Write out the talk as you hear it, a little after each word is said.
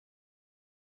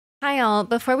Hi all,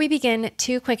 before we begin,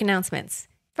 two quick announcements.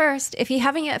 First, if you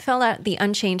haven't yet filled out the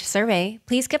Unchained survey,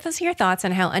 please give us your thoughts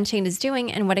on how Unchained is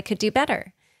doing and what it could do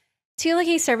better. Two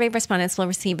lucky survey respondents will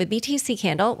receive a BTC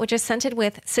candle, which is scented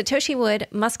with Satoshi wood,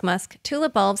 musk,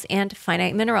 tulip bulbs, and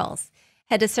finite minerals.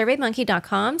 Head to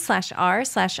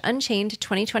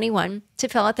surveymonkey.com/r/unchained2021 to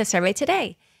fill out the survey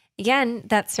today. Again,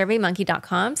 that's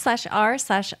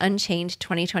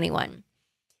surveymonkey.com/r/unchained2021.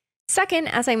 Second,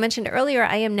 as I mentioned earlier,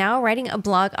 I am now writing a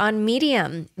blog on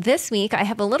Medium. This week, I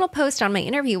have a little post on my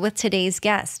interview with today's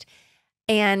guest.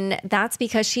 And that's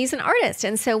because she's an artist.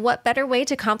 And so what better way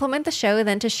to complement the show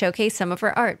than to showcase some of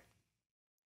her art?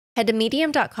 Head to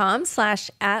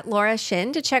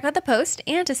medium.com/@LauraShin to check out the post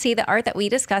and to see the art that we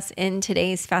discuss in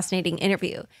today's fascinating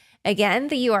interview. Again,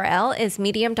 the URL is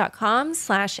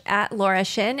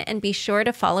medium.com/@LauraShin, and be sure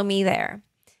to follow me there.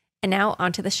 And now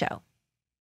onto the show.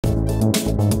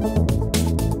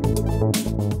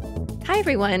 Hi,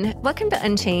 everyone. Welcome to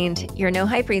Unchained, your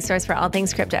no-hype resource for all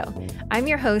things crypto. I'm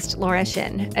your host, Laura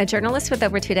Shin, a journalist with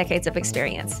over 2 decades of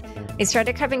experience. I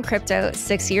started covering crypto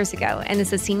 6 years ago, and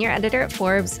as a senior editor at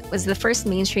Forbes, was the first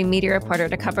mainstream media reporter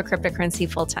to cover cryptocurrency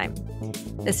full-time.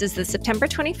 This is the September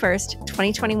 21st,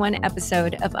 2021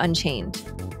 episode of Unchained.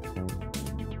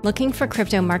 Looking for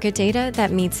crypto market data that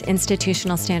meets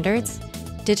institutional standards?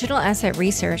 Digital Asset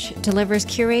Research delivers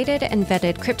curated and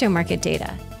vetted crypto market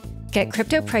data. Get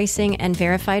crypto pricing and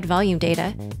verified volume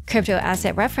data, crypto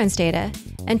asset reference data,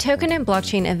 and token and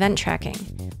blockchain event tracking.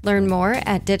 Learn more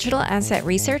at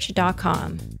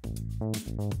digitalassetresearch.com.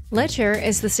 Ledger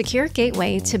is the secure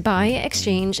gateway to buy,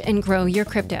 exchange, and grow your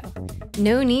crypto.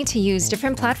 No need to use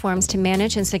different platforms to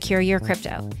manage and secure your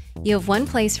crypto. You have one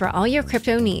place for all your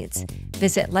crypto needs.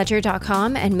 Visit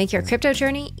ledger.com and make your crypto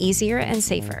journey easier and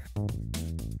safer.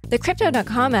 The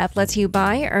Crypto.com app lets you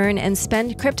buy, earn, and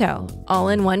spend crypto all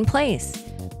in one place.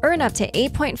 Earn up to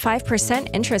 8.5%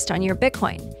 interest on your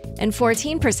Bitcoin and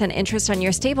 14% interest on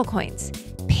your stablecoins,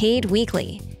 paid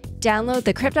weekly. Download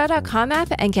the Crypto.com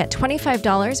app and get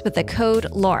 $25 with the code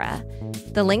LAURA.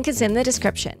 The link is in the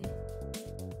description.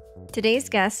 Today's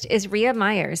guest is Rhea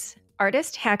Myers,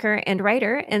 artist, hacker, and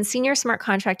writer, and senior smart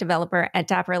contract developer at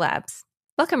Dapper Labs.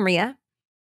 Welcome, Rhea.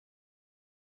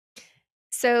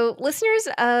 So listeners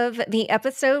of the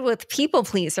episode with People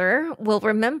Pleaser will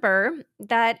remember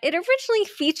that it originally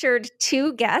featured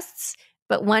 2 guests,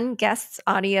 but one guest's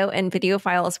audio and video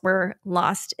files were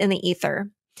lost in the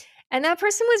ether. And that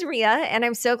person was Rhea, and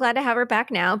I'm so glad to have her back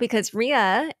now because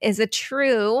Rhea is a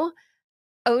true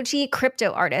OG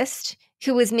crypto artist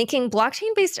who was making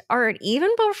blockchain-based art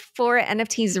even before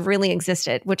NFTs really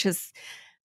existed, which is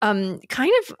kind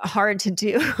of hard to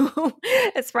do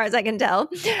as far as I can tell.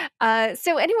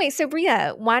 So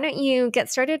Rhea, why don't you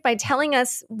get started by telling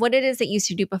us what it is that you used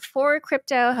to do before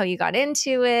crypto, how you got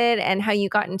into it, and how you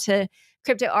got into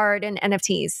crypto art and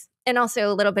NFTs, and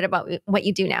also a little bit about what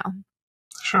you do now.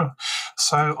 Sure.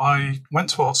 So I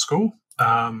went to art school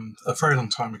a very long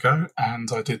time ago,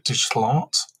 and I did digital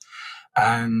art,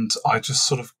 and I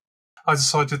decided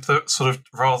that sort of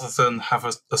rather than have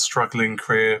a struggling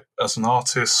career as an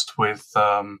artist with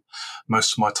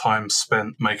most of my time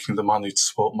spent making the money to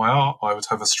support my art, I would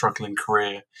have a struggling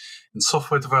career in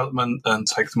software development and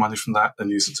take the money from that and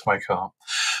use it to make art.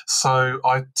 So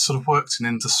I sort of worked in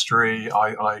industry.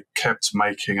 I kept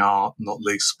making art, not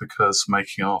least because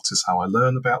making art is how I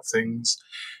learn about things,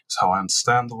 it's how I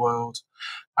understand the world.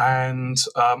 And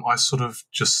I sort of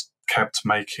just kept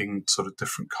making sort of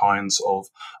different kinds of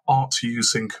art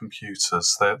using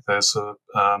computers. There's a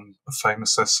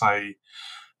famous essay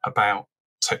about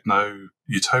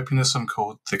techno-utopianism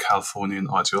called The Californian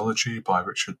Ideology by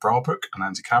Richard Brarbrook and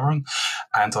Andy Cameron.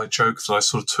 And I joke that I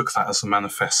sort of took that as a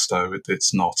manifesto.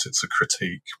 It's not, it's a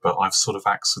critique, but I've sort of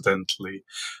accidentally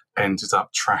ended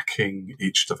up tracking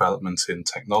each development in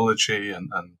technology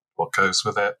and what goes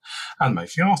with it, and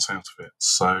making art out of it.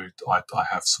 So I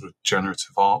have sort of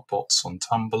generative art bots on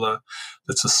Tumblr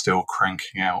that are still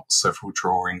cranking out several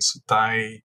drawings a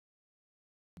day.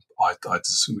 I did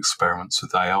some experiments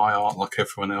with AI art like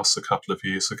everyone else a couple of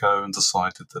years ago and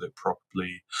decided that it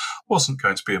probably wasn't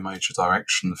going to be a major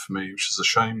direction for me, which is a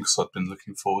shame because I'd been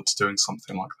looking forward to doing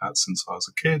something like that since I was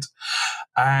a kid.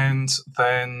 And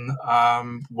then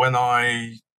when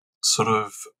I sort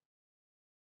of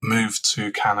moved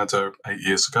to Canada 8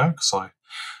 years ago because I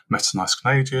met a nice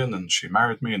Canadian and she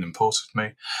married me and imported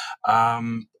me.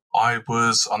 I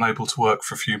was unable to work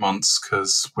for a few months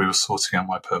because we were sorting out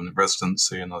my permanent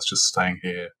residency and I was just staying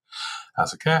here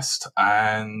as a guest.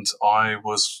 And I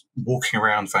was walking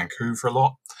around Vancouver a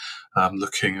lot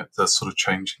looking at the sort of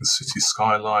changing city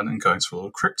skyline and going to a lot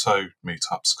of crypto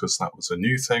meetups because that was a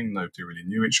new thing. Nobody really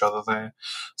knew each other there.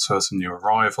 So as a new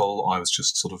arrival, I was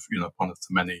just sort of, one of the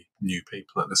many new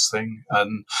people at this thing.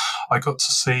 And I got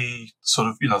to see sort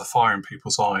of, the fire in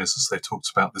people's eyes as they talked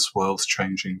about this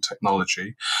world-changing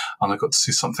technology. And I got to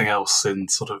see something else in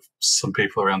sort of some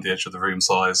people around the edge of the room's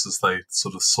eyes as they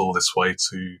sort of saw this way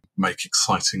to make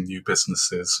exciting new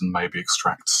businesses and maybe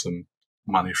extract some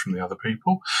money from the other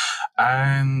people.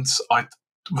 And I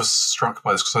was struck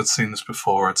by this because I'd seen this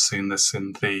before. I'd seen this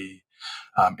in the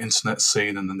internet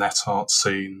scene and the net art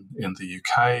scene in the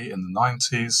UK in the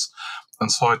 90s.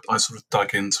 And so I sort of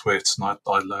dug into it and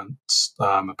I learned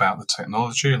about the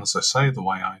technology. And as I say, the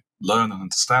way I learn and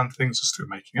understand things is through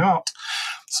making art.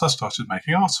 So I started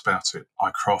making art about it. I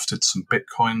crafted some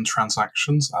Bitcoin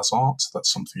transactions as art.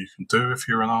 That's something you can do if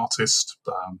you're an artist.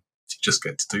 You just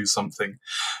get to do something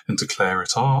and declare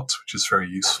it art, which is very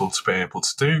useful to be able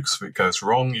to do because if it goes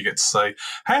wrong, you get to say,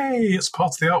 hey, it's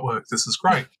part of the artwork. This is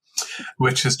great.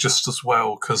 Which is just as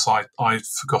well because I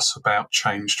forgot about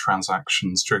change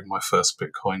transactions during my first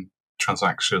Bitcoin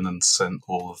transaction and sent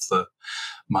all of the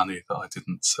money that I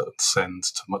didn't send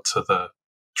to the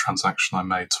transaction I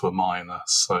made to a miner.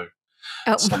 So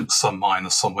some miner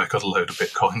somewhere got a load of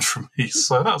Bitcoin from me.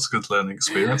 So that was a good learning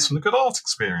experience and a good art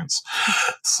experience.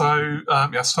 So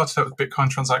I started out with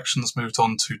Bitcoin transactions, moved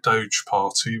on to Doge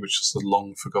Party, which is the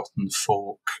long forgotten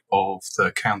fork of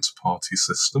the counterparty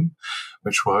system,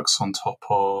 which works on top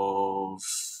of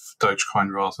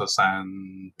Dogecoin rather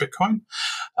than Bitcoin.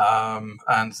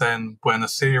 And then when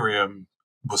Ethereum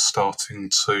was starting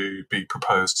to be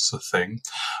proposed as a thing,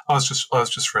 I was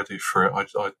just ready for it.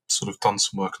 I'd sort of done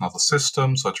some work on other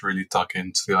systems. I'd really dug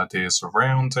into the ideas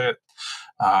around it.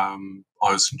 I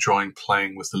was enjoying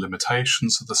playing with the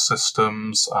limitations of the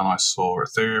systems, and I saw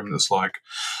Ethereum. And it's like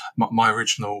my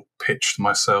original pitch to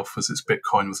myself was it's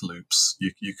Bitcoin with loops.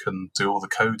 You can do all the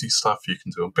codey stuff you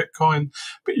can do on Bitcoin,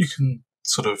 but you can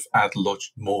sort of add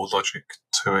more logic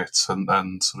to it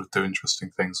and sort of do interesting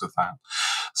things with that.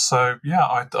 So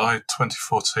I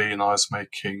 2014 I was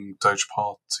making Doge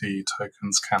Party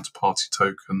tokens, counterparty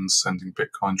tokens, sending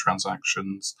Bitcoin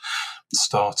transactions,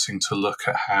 starting to look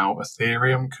at how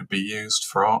Ethereum could be used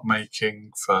for art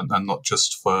making, and not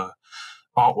just for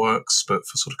artworks, but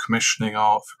for sort of commissioning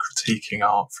art, for critiquing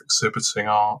art, for exhibiting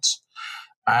art.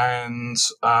 And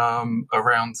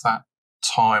around that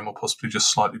time, or possibly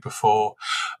just slightly before,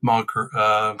 Margaret,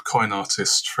 coin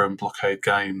artist from Blockade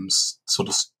Games, sort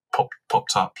of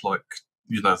popped up like,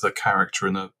 the character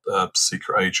in a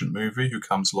secret agent movie who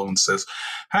comes along and says,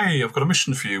 hey, I've got a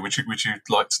mission for you. Would you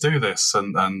like to do this?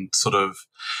 And sort of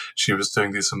she was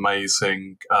doing these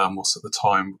amazing, what's at the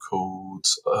time called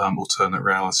alternate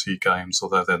reality games,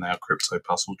 although they're now crypto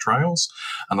puzzle trails.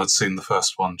 And I'd seen the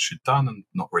first one she'd done and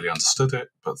not really understood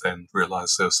it, but then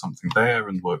realised there was something there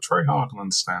and worked very hard on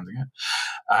understanding it.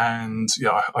 And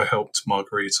I helped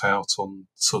Marguerite out on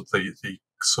sort of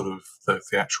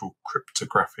the actual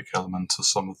cryptographic element of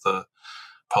some of the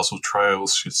puzzle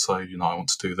trails. She'd say, I want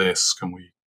to do this. Can we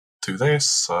do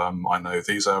this? I know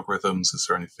these algorithms. Is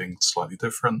there anything slightly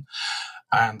different?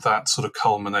 And that sort of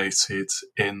culminated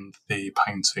in the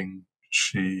painting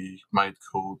she made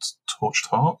called Torched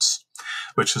Hearts,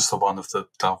 which is the one of the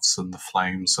doves and the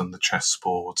flames and the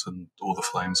chessboard and all the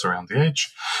flames around the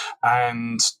edge.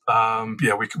 And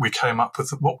we came up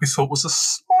with what we thought was a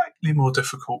slightly more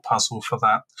difficult puzzle for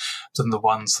that than the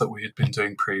ones that we had been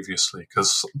doing previously,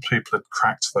 because people had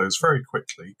cracked those very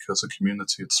quickly because a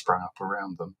community had sprung up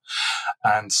around them.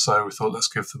 And so we thought, let's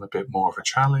give them a bit more of a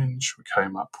challenge. We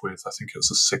came up with, I think it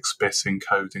was a 6-bit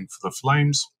encoding for the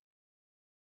flames.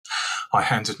 I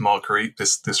handed Marguerite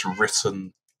this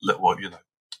written,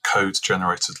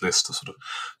 code-generated list of sort of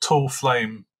tall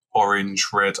flame, orange,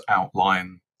 red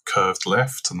outline, curved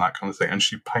left, and that kind of thing. And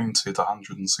she painted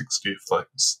 160 of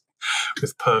those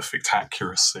with perfect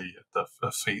accuracy,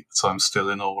 a feat that I'm still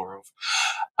in awe of.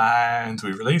 And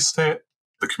we released it.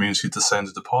 The community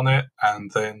descended upon it,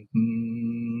 and then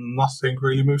nothing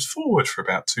really moved forward for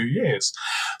about 2 years.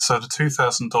 So the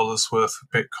 $2,000 worth of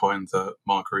Bitcoin that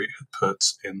Marguerite had put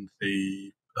in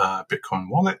the Bitcoin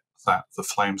wallet that the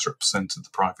flames represented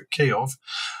the private key of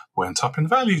went up in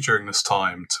value during this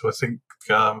time to, I think,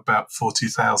 about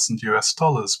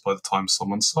 $40,000 by the time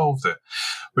someone solved it,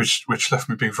 which left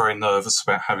me being very nervous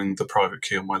about having the private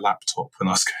key on my laptop when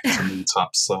I was going to meet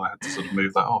up, so I had to sort of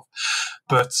move that off.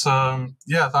 But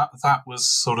that was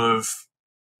sort of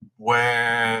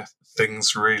where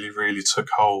things really, really took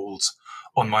hold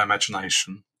on my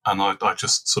imagination, and I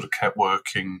just sort of kept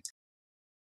working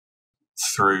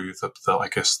through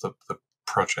the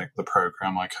project, the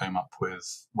program I came up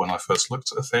with when I first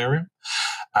looked at Ethereum.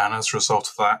 And as a result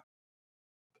of that,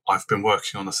 I've been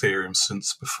working on Ethereum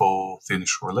since before the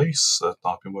initial release.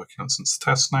 I've been working on it since the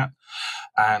testnet.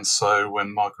 And so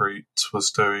when Marguerite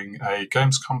was doing a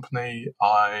games company,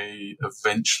 I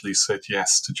eventually said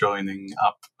yes to joining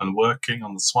up and working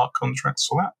on the smart contracts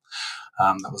for that.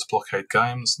 That was Blockade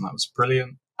Games, and that was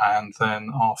brilliant. And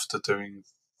then after doing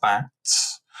that,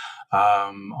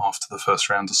 after the first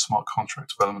round of smart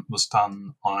contract development was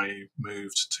done, I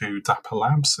moved to Dapper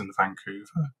Labs in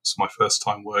Vancouver. It's my first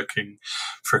time working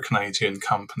for a Canadian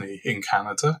company in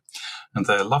Canada, and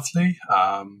they're lovely.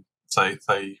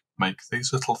 They make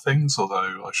these little things,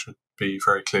 although I should be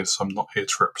very clear, so I'm not here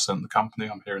to represent the company.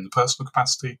 I'm here in the personal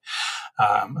capacity.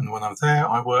 And when I'm there,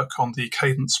 I work on the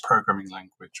Cadence programming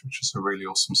language, which is a really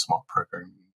awesome smart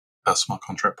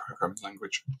contract programming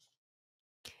language.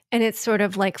 And it's sort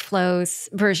of like Flow's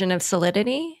version of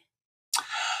Solidity?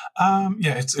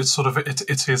 It's sort of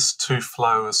it is to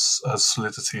Flow as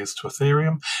Solidity is to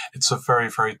Ethereum. It's a very,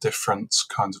 very different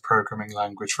kind of programming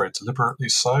language, very deliberately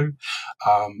so.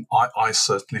 I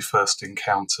certainly first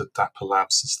encountered Dapper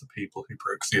Labs as the people who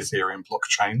broke the Ethereum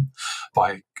blockchain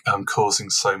by causing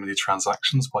so many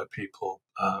transactions by people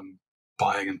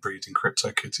buying and breeding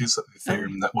CryptoKitties that the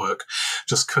Ethereum network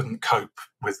just couldn't cope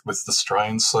with the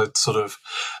strain. So sort of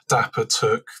Dapper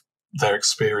took their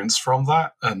experience from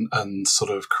that and sort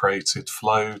of created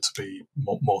Flow to be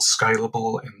more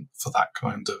scalable for that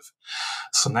kind of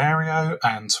scenario,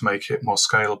 and to make it more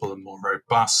scalable and more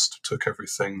robust, took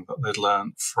everything that they'd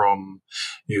learned from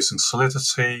using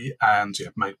Solidity and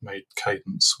made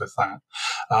Cadence with that.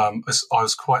 I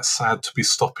was quite sad to be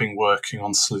stopping working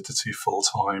on Solidity full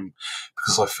time,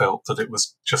 because I felt that it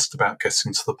was just about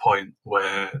getting to the point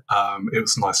where it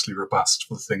was nicely robust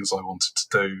for the things I wanted to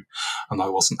do, and I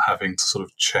wasn't having to sort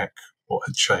of check what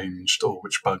had changed or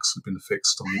which bugs had been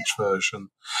fixed on each version.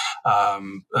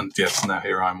 So now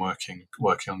here I'm working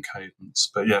on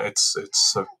Cadence. But yeah, it's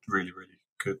a really, really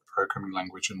good programming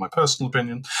language in my personal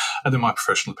opinion, and in my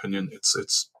professional opinion,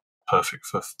 it's perfect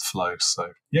for Flow.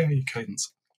 So yeah,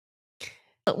 Cadence.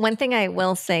 One thing I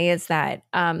will say is that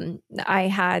I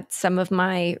had some of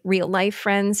my real life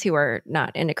friends who are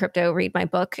not into crypto read my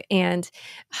book, and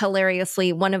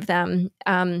hilariously, one of them,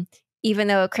 even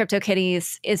though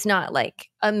CryptoKitties is not like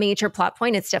a major plot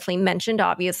point, it's definitely mentioned,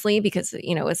 obviously, because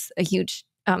it's a huge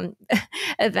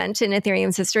event in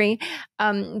Ethereum's history.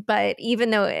 But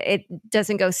even though it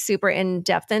doesn't go super in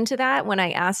depth into that, when I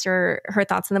asked her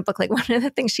thoughts on the book, like one of the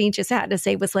things she just had to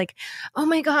say was like, "Oh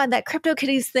my God, that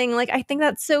CryptoKitties thing! Like, I think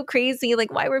that's so crazy.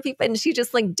 Like, why were people?" And she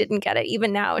just like didn't get it.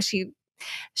 Even now, she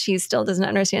still doesn't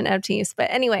understand NFTs. But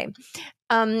anyway,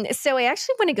 so I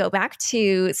actually want to go back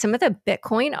to some of the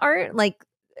Bitcoin art. Like,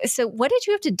 so what did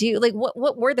you have to do? Like,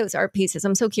 what were those art pieces?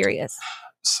 I'm so curious.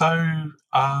 So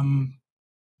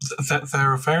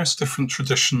there are various different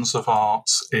traditions of art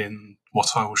in what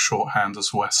I will shorthand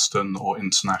as Western or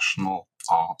international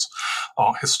art.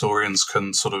 Art historians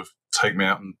can sort of take me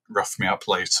out and rough me up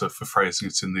later for phrasing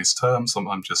it in these terms.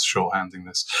 I'm just shorthanding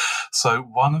this. So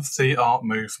one of the art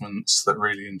movements that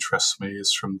really interests me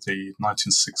is from the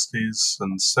 1960s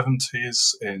and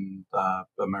 70s in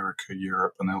America,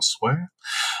 Europe, and elsewhere.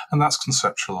 And that's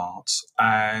conceptual art.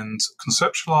 And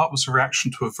conceptual art was a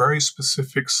reaction to a very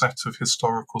specific set of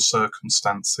historical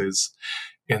circumstances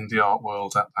in the art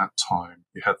world at that time.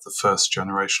 You had the first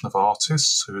generation of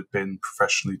artists who had been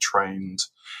professionally trained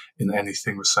in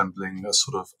anything resembling a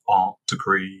sort of art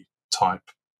degree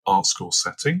type art school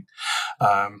setting.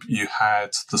 You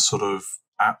had the sort of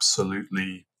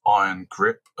absolutely iron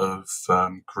grip of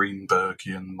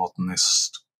Greenbergian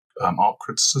modernist art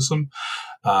criticism.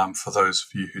 For those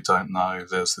of you who don't know,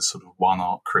 there's this sort of one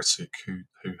art critic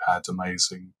who had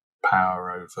amazing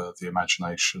power over the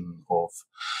imagination of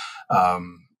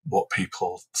what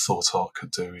people thought art could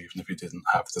do, even if he didn't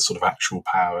have the sort of actual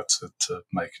power to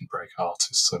make and break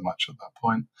artists so much at that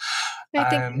point. I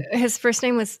think his first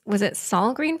name was it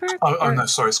Saul Greenberg? Oh no,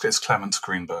 sorry, it's Clement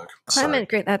Greenberg. Clement,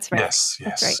 great, that's right. Yes,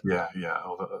 that's right. yeah.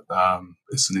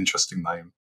 It's an interesting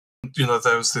name.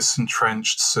 There was this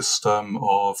entrenched system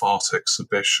of art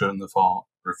exhibition, of art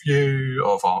review,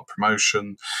 of art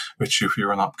promotion, which if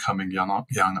you're an upcoming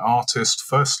young artist,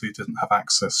 firstly, didn't have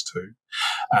access to,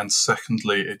 and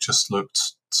secondly, it just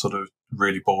looked sort of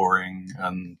really boring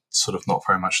and sort of not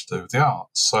very much to do with the art.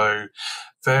 So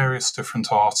various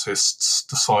different artists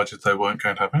decided they weren't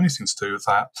going to have anything to do with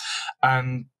that,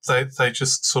 and they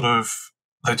just sort of,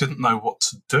 they didn't know what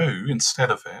to do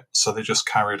instead of it, so they just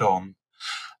carried on.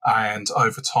 And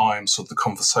over time, sort of the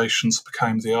conversations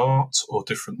became the art, or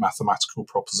different mathematical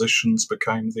propositions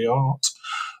became the art,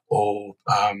 or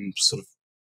sort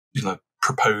of,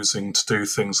 proposing to do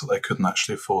things that they couldn't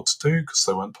actually afford to do because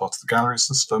they weren't part of the gallery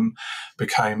system,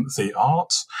 became the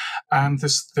art. And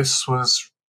this was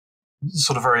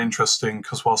sort of very interesting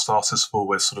because whilst artists have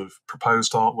always sort of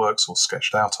proposed artworks or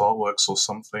sketched out artworks or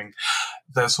something,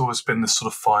 there's always been this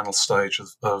sort of final stage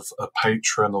of a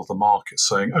patron or the market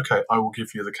saying, okay, I will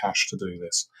give you the cash to do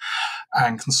this.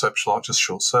 And conceptual art just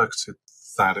short-circuited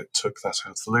that. It took that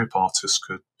out of the loop. Artists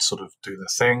could sort of do their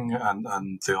thing, and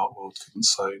the art world couldn't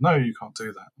say, no, you can't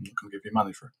do that. I'm not going to give you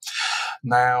money for it.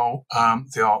 Now,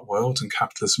 the art world and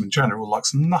capitalism in general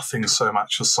likes nothing so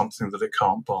much as something that it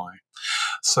can't buy.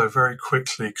 So very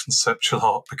quickly, conceptual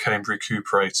art became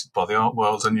recuperated by the art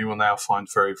world, and you will now find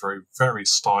very, very, very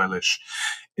stylish,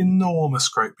 enormous,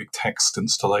 great big text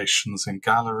installations in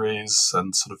galleries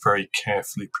and sort of very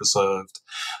carefully preserved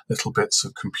little bits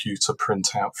of computer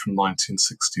printout from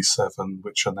 1967,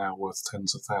 which are now worth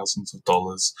tens of thousands of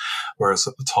dollars, whereas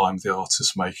at the time the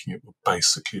artists making it were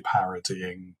basically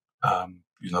parodying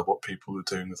what people were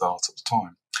doing with art at the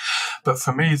time. But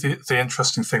for me, the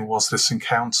interesting thing was this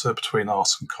encounter between art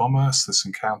and commerce, this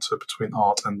encounter between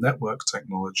art and network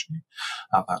technology.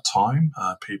 At that time,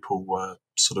 people were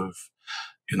sort of,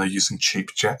 using cheap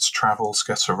jets travel to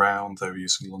get around. They were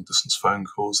using long-distance phone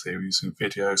calls. They were using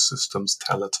video systems,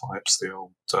 teletypes, the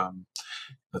old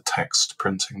the text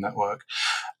printing network.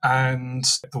 And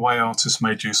the way artists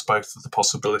made use both of the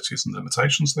possibilities and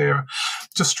limitations there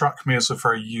just struck me as a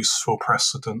very useful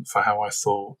precedent for how I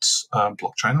thought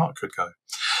blockchain art could go.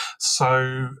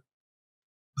 So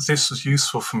this was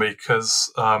useful for me because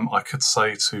I could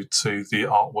say to the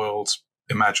art world's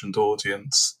imagined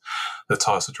audience that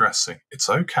I was addressing, it's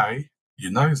okay,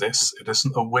 you know this, it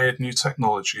isn't a weird new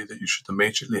technology that you should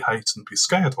immediately hate and be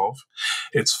scared of.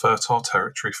 It's fertile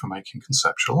territory for making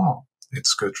conceptual art.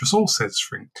 It's good resources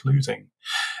for including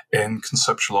in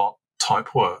conceptual art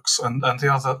type works. And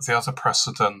the other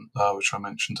precedent, which I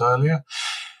mentioned earlier,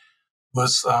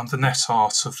 was the net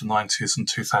art of the 90s and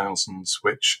 2000s,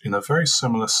 which in a very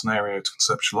similar scenario to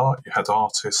conceptual art, you had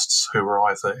artists who were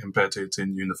either embedded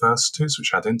in universities,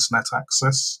 which had internet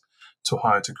access to a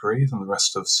higher degree than the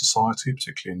rest of society,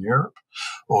 particularly in Europe,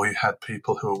 or you had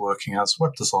people who were working as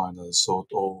web designers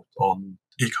or on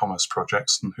e-commerce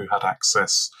projects and who had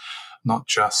access not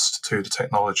just to the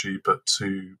technology, but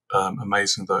to,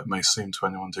 amazing though it may seem to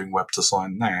anyone doing web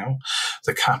design now,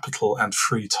 the capital and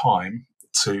free time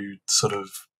to sort of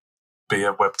be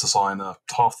a web designer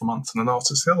half the month and an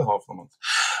artist the other half of the month.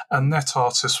 And net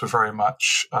artists were very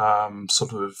much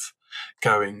sort of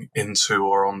going into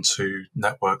or onto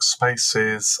network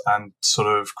spaces and sort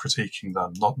of critiquing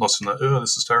them, not in a, oh,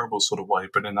 this is terrible sort of way,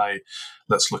 but in a,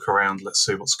 let's look around, let's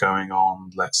see what's going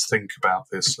on, let's think about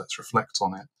this, let's reflect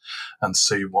on it and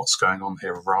see what's going on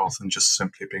here rather than just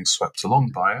simply being swept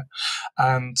along by it,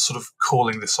 and sort of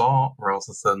calling this art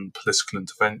rather than political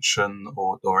intervention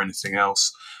or anything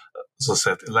else. As I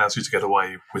said, it allows you to get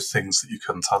away with things that you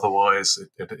couldn't otherwise.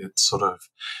 It sort of,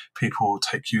 people will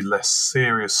take you less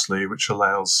seriously, which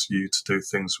allows you to do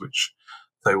things which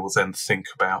they will then think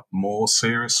about more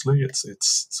seriously.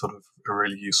 It's sort of a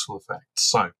really useful effect.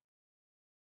 So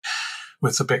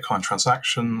with the Bitcoin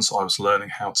transactions, I was learning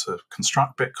how to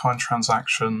construct Bitcoin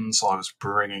transactions. I was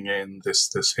bringing in this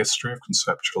history of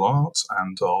conceptual art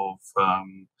and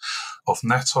of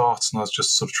net art, and I was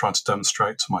just sort of trying to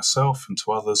demonstrate to myself and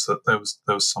to others that there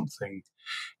was something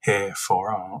here for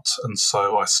art. And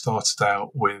so I started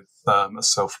out with a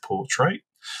self-portrait,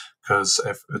 because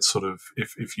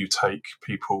if you take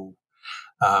people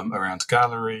around a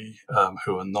gallery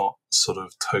who are not sort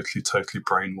of totally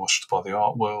brainwashed by the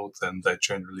art world, then they're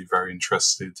generally very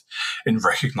interested in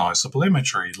recognizable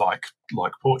imagery like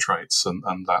portraits,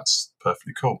 and that's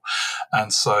perfectly cool.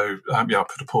 And so I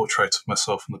put a portrait of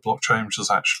myself on the blockchain, which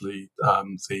is actually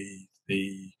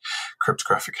the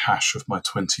cryptographic hash of my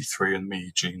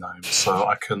 23andMe genome. So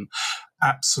I can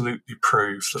absolutely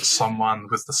prove that someone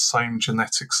with the same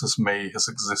genetics as me has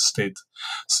existed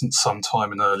since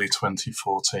sometime in early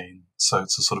 2014. So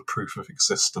it's a sort of proof of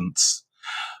existence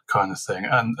kind of thing.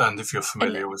 And if you're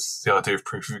familiar with the idea of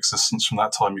proof of existence from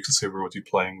that time, you can see we're already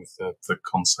playing with the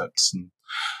concepts and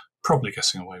probably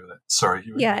getting away with it. Sorry.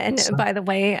 Yeah. And by the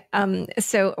way,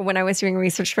 so when I was doing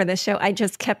research for this show, I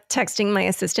just kept texting my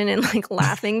assistant and like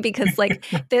laughing because like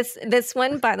this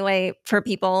one, by the way, for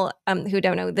people who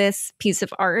don't know, this piece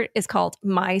of art is called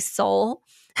My Soul.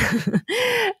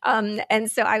 And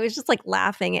so I was just like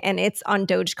laughing, and it's on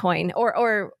Dogecoin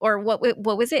or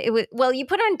what was it? It was, well, you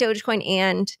put on Dogecoin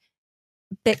and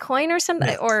Bitcoin or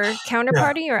something, or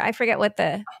Counterparty, or I forget what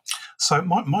the... So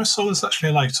my soul is actually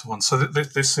a later one. So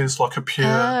this is like a pure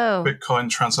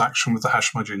Bitcoin transaction with the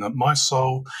hash modular. My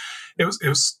soul, it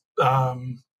was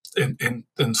in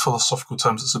philosophical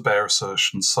terms, it's a bare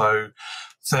assertion. So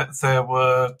there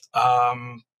were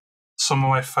some of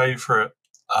my favourite,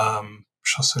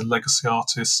 shall I say, legacy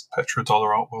artists,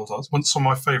 petrodollar art world artists. Some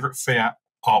of my favourite fiat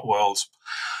art world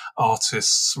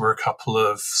artists were a couple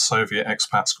of Soviet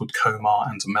expats called Komar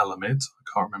and Melamed. I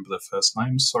can't remember their first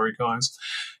names, sorry guys,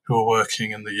 who were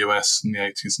working in the US in the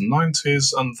 80s and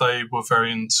 90s, and they were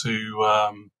very into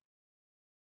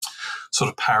sort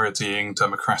of parodying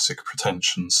democratic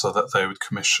pretensions, so that they would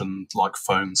commission like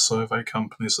phone survey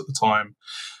companies at the time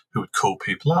who would call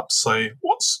people up, say,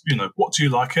 what do you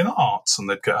like in art? And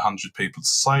they'd get 100 people to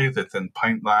say, they'd then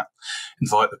paint that,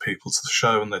 invite the people to the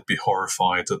show, and they'd be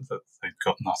horrified that they'd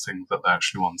got nothing that they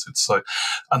actually wanted. So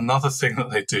another thing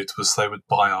that they did was they would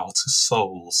buy artists'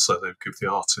 souls. So they'd give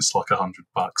the artist like $100,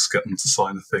 get them to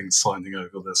sign a thing signing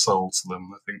over their soul to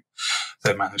them. I think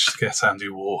they managed to get Andy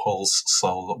Warhol's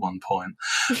soul at one point.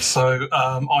 So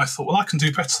I thought, well, I can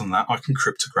do better than that. I can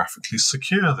cryptographically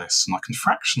secure this, and I can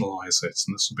fractionalize it,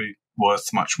 and this will be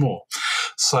worth much more.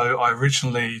 So I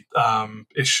originally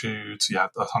issued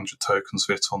 100 tokens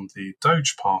of it on the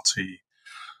Doge Party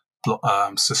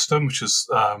system, which is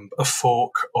a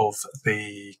fork of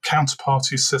the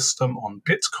counterparty system on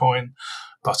Bitcoin,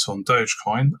 but on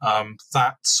Dogecoin.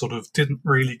 That sort of didn't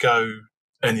really go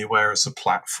anywhere as a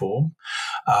platform.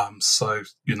 So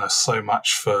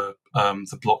much for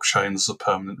the blockchain as a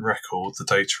permanent record. The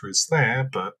data is there,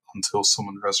 but until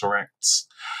someone resurrects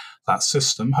that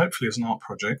system, hopefully as an art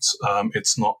project,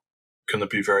 it's not going to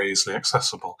be very easily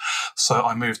accessible. So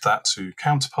I moved that to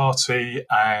Counterparty,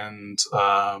 and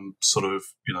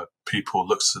people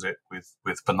looked at it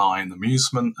with benign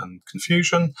amusement and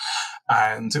confusion.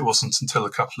 And it wasn't until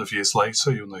a couple of years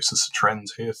later, you'll notice a trend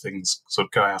here, things sort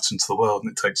of go out into the world,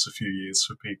 and it takes a few years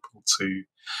for people to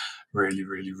really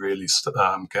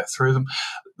get through them.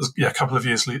 A couple of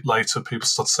years later, people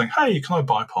started saying, hey, can I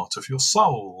buy part of your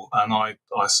soul? And I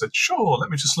said, sure, let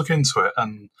me just look into it.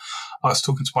 And I was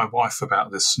talking to my wife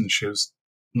about this, and she was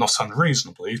not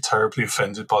unreasonably terribly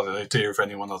offended by the idea of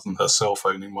anyone other than herself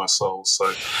owning my soul.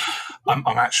 So I'm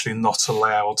actually not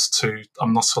allowed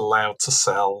to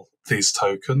sell these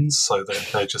tokens, so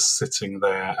they're just sitting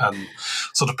there, and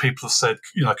sort of people have said,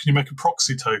 can you make a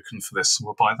proxy token for this and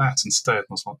we'll buy that instead? And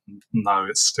I was like, no,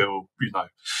 it's still,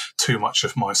 too much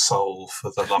of my soul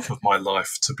for the love of my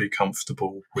life to be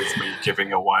comfortable with me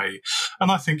giving away.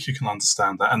 And I think you can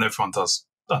understand that, and everyone does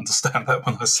understand that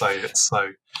when I say it, so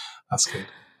that's good.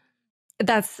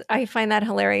 I find that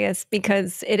hilarious,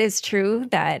 because it is true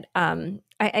that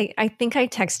I think I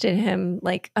texted him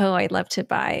like, oh, I'd love to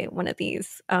buy one of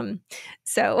these.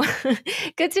 So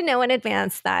good to know in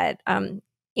advance that,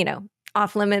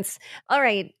 off limits. All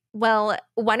right. Well,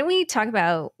 why don't we talk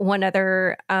about one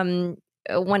other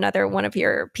one of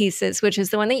your pieces, which is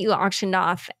the one that you auctioned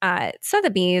off at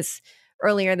Sotheby's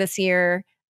earlier this year.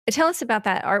 Tell us about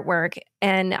that artwork.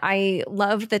 And I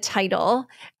love the title.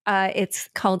 It's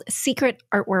called Secret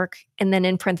Artwork, and then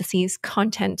in parentheses,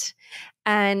 Content.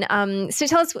 And so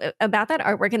tell us about that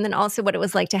artwork, and then also what it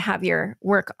was like to have your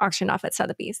work auctioned off at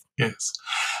Sotheby's. Yes.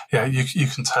 Yeah, you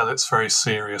can tell it's very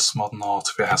serious modern art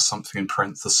if it has something in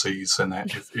parentheses in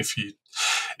it.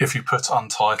 If you put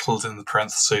untitled in the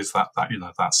parentheses,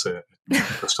 that's it. You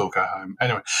can just all go home.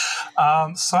 Anyway,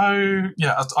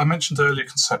 I mentioned earlier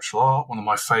conceptual art. One of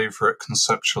my favourite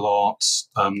conceptual arts,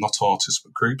 not artists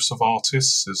but groups of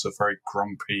artists, is a very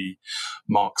grumpy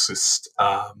Marxist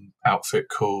outfit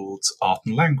called Art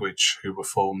and Language, who were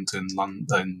formed in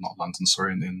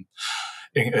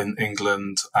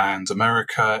England and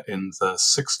America in the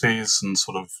 60s, and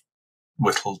sort of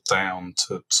whittled down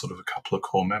to sort of a couple of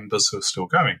core members who are still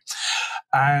going.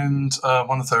 And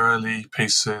one of their early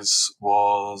pieces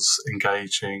was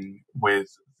engaging with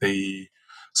the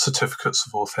certificates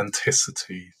of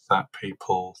authenticity that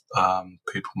people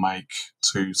make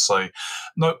to say,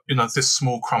 no, this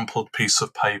small crumpled piece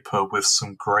of paper with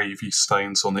some gravy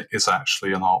stains on it is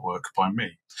actually an artwork by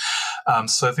me.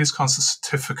 So these kinds of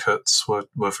certificates were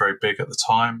very big at the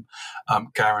time.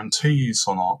 Guarantees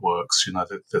on artworks,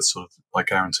 that sort of, I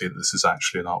guarantee that this is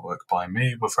actually an artwork by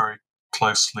me, were very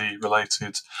closely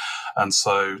related. And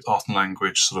so Art and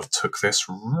Language sort of took this,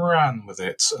 ran with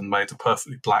it, and made a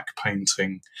perfectly black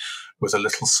painting with a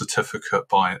little certificate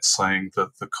by it saying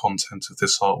that the content of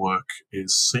this artwork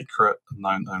is secret and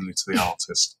known only to the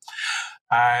artist.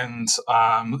 And,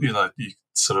 you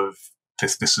sort of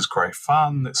this is great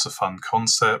fun. It's a fun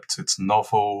concept. It's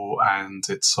novel, and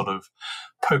it sort of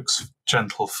pokes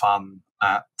gentle fun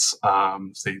at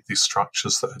the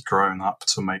structures that had grown up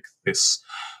to make this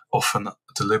often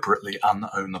deliberately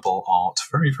unownable art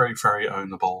very, very, very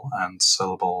ownable and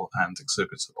sellable and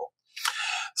exhibitable.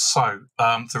 So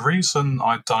the reason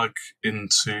I dug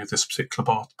into this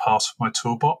particular part of my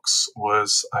toolbox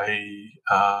was a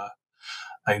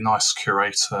nice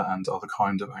curator and other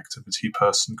kind of activity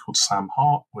person called Sam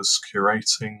Hart was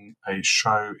curating a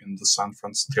show in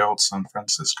the old San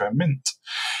Francisco Mint.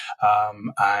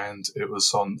 And it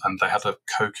was and they had a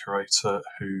co-curator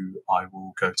who I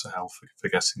will go to hell for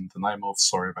forgetting the name of.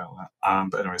 Sorry about that.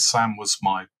 But anyway, Sam was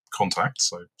my contact,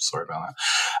 so sorry about that.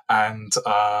 And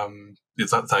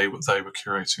they were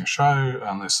curating a show,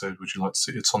 and they said, "Would you like to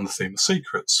see? It's on the theme of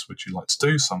secrets. Would you like to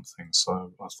do something?"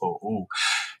 So I thought, "Oh,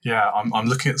 yeah, I'm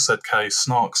looking at ZK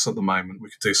Snarks at the moment. We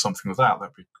could do something with that.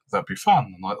 That'd be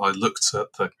fun." And I looked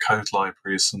at the code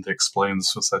libraries and the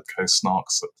explainers for ZK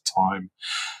Snarks at the time,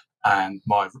 and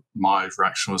my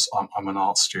reaction was, I'm an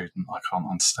art student. I can't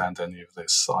understand any of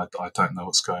this. I don't know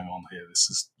what's going on here. This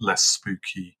is less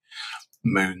spooky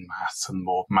moon math and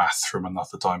more math from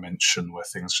another dimension where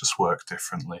things just work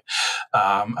differently.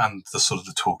 And the sort of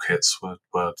the toolkits were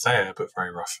there, but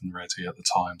very rough and ready at the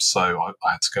time. So I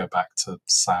had to go back to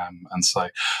Sam and say,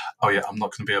 "Oh yeah, I'm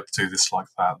not going to be able to do this like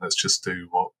that. Let's just do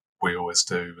what we always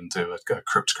do and do a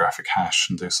cryptographic hash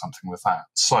and do something with that."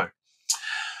 So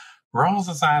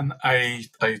rather than a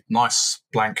nice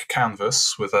blank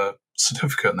canvas with a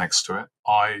certificate next to it,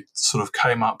 I sort of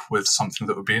came up with something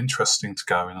that would be interesting to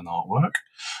go in an artwork,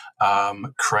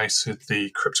 created the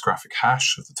cryptographic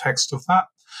hash of the text of that,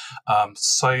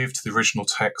 saved the original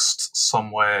text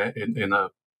somewhere in a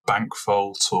bank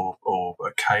vault or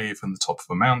a cave in the top of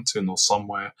a mountain or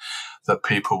somewhere that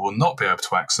people will not be able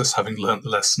to access, having learnt the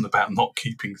lesson about not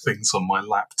keeping things on my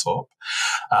laptop.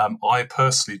 I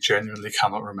personally genuinely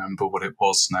cannot remember what it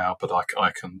was now, but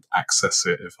I can access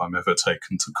it if I'm ever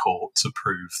taken to court to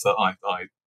prove that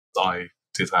I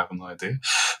did have an idea.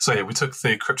 So yeah, we took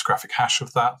the cryptographic hash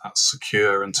of that. That's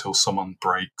secure until someone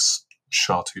breaks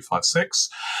SHA-256,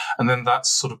 and then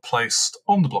that's sort of placed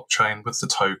on the blockchain with the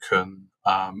token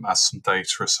as some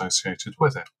data associated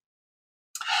with it.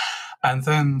 And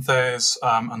then there's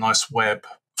a nice web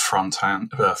front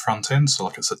end, so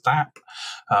like it's a dApp.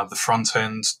 The front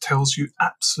end tells you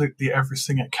absolutely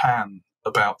everything it can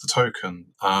about the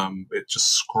token. It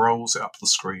just scrolls it up the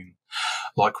screen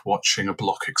like watching a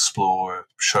block explorer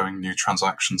showing new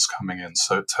transactions coming in.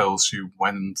 So it tells you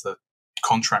when the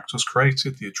contract was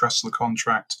created, the address of the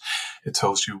contract. It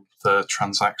tells you the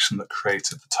transaction that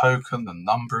created the token, the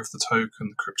number of the token,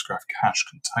 the cryptographic hash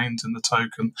contained in the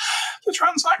token, the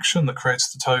transaction that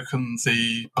created the token,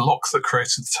 the block that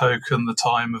created the token, the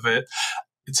time of it.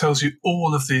 It tells you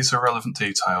all of these irrelevant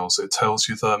details. It tells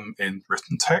you them in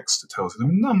written text. It tells you them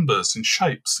in numbers, in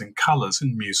shapes, in colours,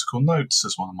 in musical notes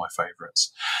is one of my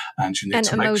favourites. And you need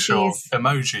to make sure...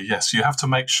 Emoji, yes. You have to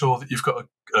make sure that you've got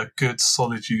a good,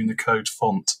 solid Unicode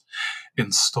font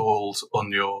installed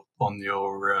on your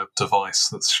device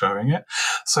that's showing it.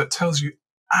 So it tells you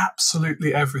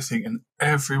absolutely everything in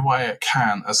every way it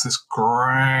can as this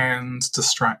grand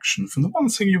distraction from the one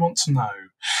thing you want to know,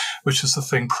 which is the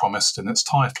thing promised in its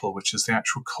title, which is the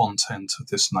actual content of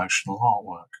this notional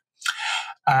artwork.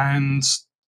 And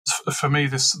for me,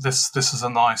 this is a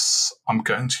nice, I'm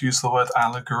going to use the word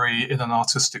allegory in an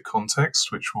artistic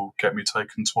context, which will get me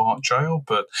taken to art jail,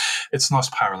 but it's a nice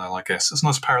parallel, I guess. It's a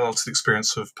nice parallel to the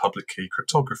experience of public key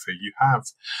cryptography. You have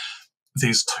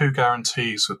these two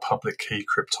guarantees with public key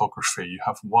cryptography. You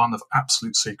have one of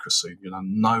absolute secrecy.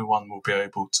 No one will be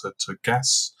able to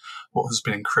guess what has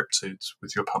been encrypted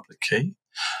with your public key.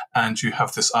 And you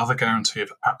have this other guarantee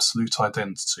of absolute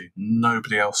identity.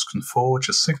 Nobody else can forge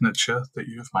a signature that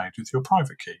you have made with your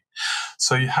private key.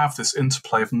 So you have this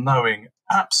interplay of knowing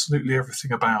absolutely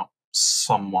everything about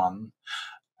someone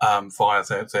via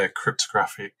their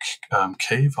cryptographic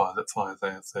key, via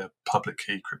their public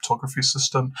key cryptography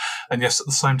system. And yes, at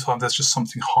the same time, there's just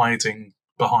something hiding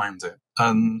behind it.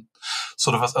 And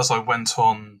sort of as I went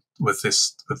on with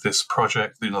this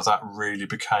project, that really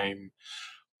became,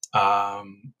 for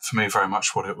me, very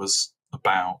much what it was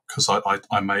about, because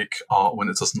I make art when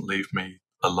it doesn't leave me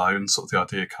alone. Sort of the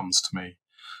idea comes to me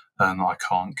and I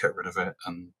can't get rid of it.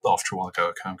 And after a while I go,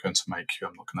 okay, I'm going to make you.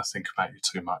 I'm not going to think about you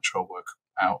too much. I'll work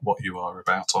out what you are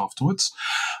about afterwards.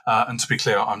 And to be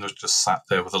clear, I'm not just sat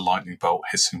there with a lightning bolt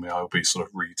hitting me. I'll be sort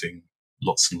of reading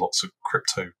lots and lots of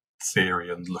crypto theory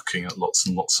and looking at lots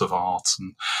and lots of art,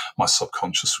 and my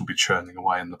subconscious will be churning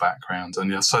away in the background.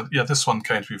 And this one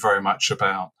came to be very much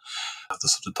about the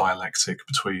sort of dialectic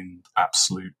between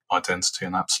absolute identity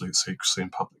and absolute secrecy in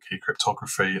public key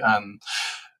cryptography, and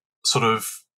sort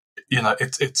of,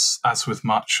 it's as with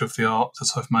much of the art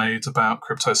that I've made about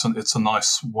crypto, it's a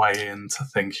nice way into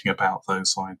thinking about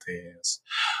those ideas.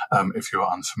 If you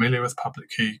are unfamiliar with public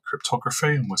key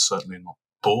cryptography, and we're certainly not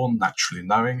born naturally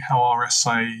knowing how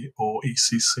RSA or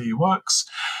ECC works,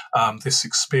 this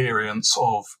experience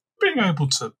of being able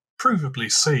to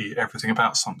provably see everything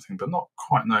about something but not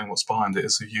quite knowing what's behind it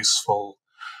is a useful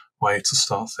way to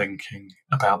start thinking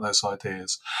about those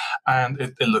ideas. And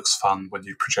it looks fun when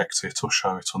you project it or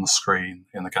show it on the screen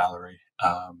in a gallery.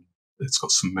 It's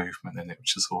got some movement in it,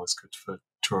 which is always good for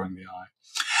drawing the eye.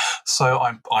 So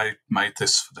I made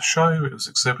this for the show. It was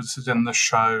exhibited in the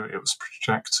show. It was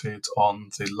projected on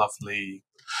the lovely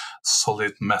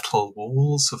solid metal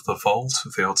walls of the vault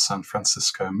of the old San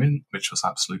Francisco Mint, which was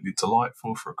absolutely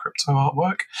delightful for a crypto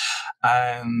artwork.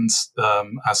 And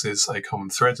as is a common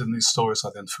thread in these stories, I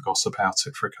then forgot about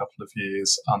it for a couple of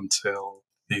years until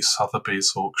the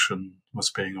Sotheby's auction was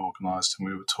being organised, and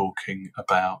we were talking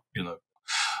about,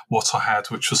 what I had,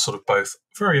 which was sort of both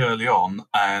very early on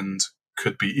and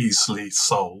could be easily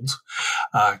sold,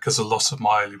 because a lot of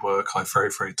my early work I very,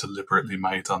 very deliberately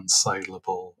made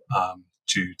unsaleable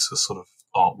due to sort of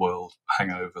art world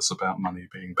hangovers about money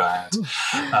being bad,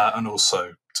 and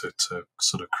also to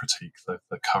sort of critique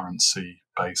the currency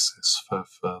basis for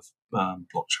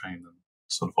blockchain and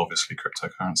sort of obviously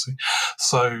cryptocurrency.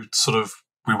 So sort of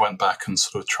we went back and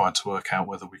sort of tried to work out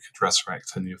whether we could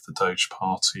resurrect any of the Doge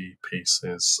Party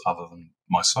pieces other than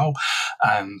my soul,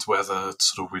 and whether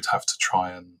sort of we'd have to try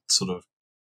and sort of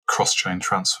cross-chain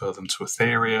transfer them to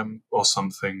Ethereum or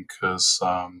something, because,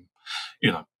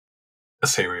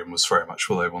 Ethereum was very much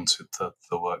where they wanted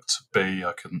the work to be.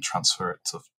 I couldn't transfer it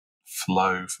to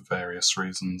Flow for various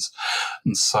reasons.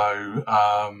 And so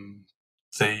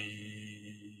the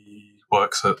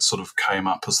work that sort of came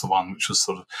up as the one which was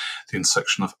sort of the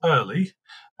intersection of early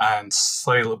and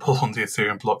saleable on the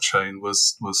Ethereum blockchain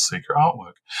was Secret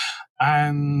Artwork.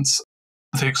 And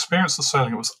the experience of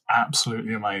selling it was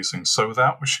absolutely amazing. So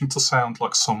without wishing to sound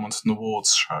like someone at an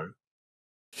awards show,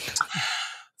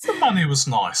 the money was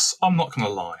nice. I'm not going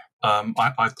to lie.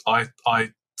 I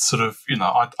sort of,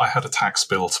 I had a tax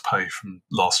bill to pay from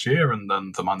last year, and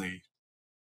then the money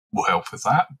will help with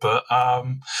that. But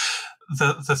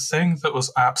the thing that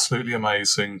was absolutely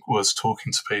amazing was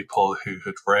talking to people who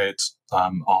had read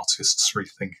Artists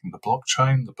Rethinking the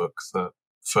Blockchain, the book that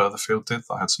Furtherfield did,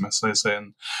 that I had some essays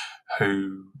in,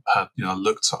 who had,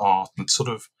 looked at art and sort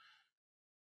of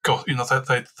got,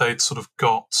 they'd sort of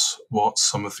got what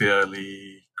some of the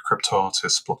early crypto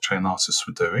artists, blockchain artists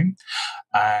were doing,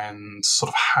 and sort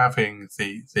of having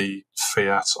the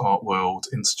fiat art world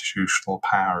institutional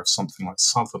power of something like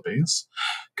Sotheby's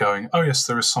going, oh yes,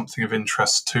 there is something of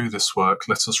interest to this work,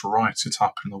 let us write it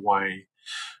up in a way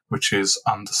which is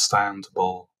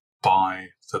understandable by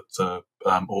the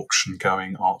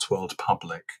auction-going art world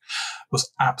public,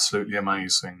 was absolutely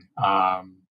amazing.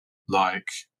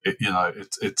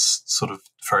 It's sort of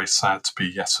very sad to be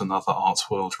yet another art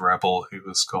world rebel who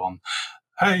has gone,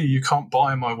 hey, you can't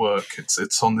buy my work.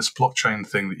 It's on this blockchain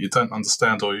thing that you don't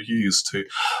understand or use, to,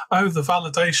 oh, the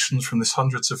validation from this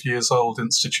hundreds of years old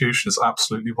institution is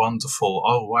absolutely wonderful.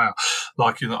 Oh, wow.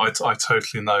 I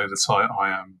totally know that I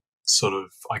am sort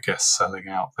of, I guess, selling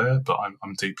out there, but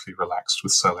I'm deeply relaxed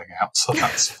with selling out, so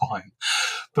that's fine.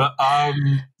 But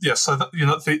so that,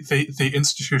 the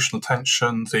institutional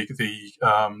attention,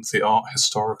 the art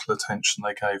historical attention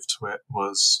they gave to it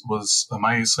was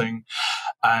amazing.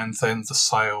 And then the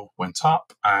sale went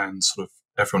up, and sort of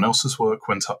everyone else's work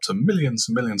went up to millions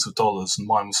and millions of dollars, and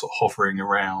mine was sort of hovering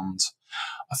around,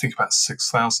 I think, about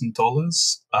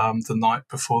 $6,000 the night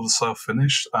before the sale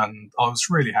finished. And I was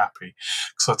really happy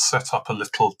because I'd set up a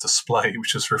little display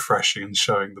which was refreshing and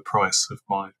showing the price of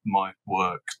my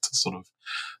work to sort of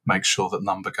make sure that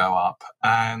number go up.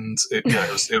 And it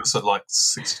was at like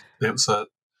it was at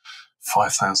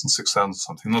 5,000, 6,000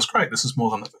 something. That was great. This is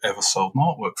more than I've ever sold an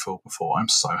artwork for before. I'm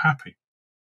so happy.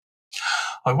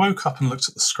 I woke up and looked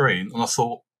at the screen and I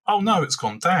thought, oh no, it's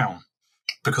gone down,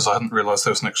 because I hadn't realised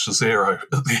there was an extra zero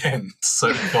at the end. So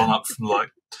it'd gone up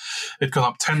it'd gone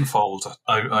up tenfold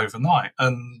overnight.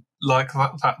 And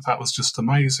that was just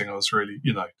amazing. I was really,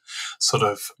 sort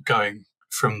of going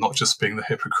from not just being the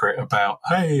hypocrite about,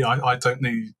 hey, I don't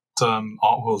need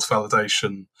art world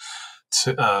validation,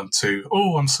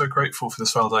 oh, I'm so grateful for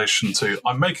this validation, to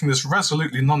I'm making this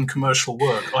resolutely non-commercial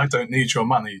work, I don't need your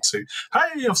money, to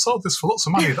hey, I've sold this for lots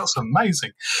of money, that's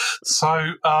amazing.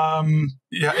 So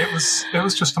it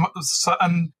was just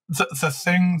and the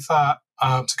thing that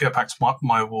to get back to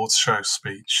my awards show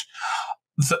speech,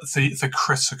 the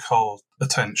critical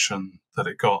attention that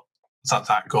it got,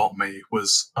 that got me,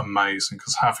 was amazing,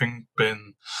 because having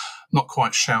been not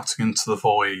quite shouting into the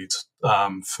void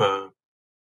for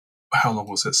how long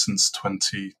was it, since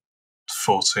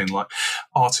 2014, like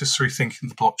Artists Rethinking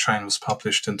the Blockchain was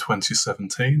published in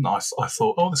 2017. I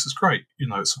thought, oh, this is great,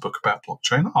 it's a book about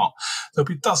blockchain art, there'll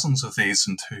be dozens of these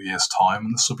in 2 years' time,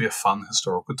 and this will be a fun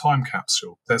historical time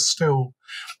capsule. There's still,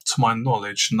 to my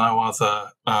knowledge, no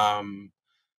other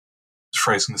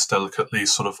phrasing this delicately,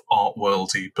 sort of art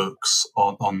worldy books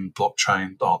on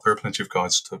blockchain art. There are plenty of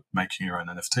guides to making your own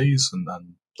NFTs, and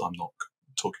I'm not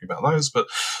talking about those, but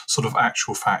sort of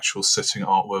actual factual sitting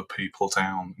artwork people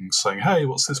down and saying, hey,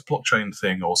 what's this blockchain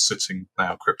thing? Or sitting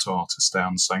now crypto artists down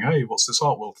and saying, hey, what's this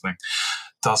art world thing?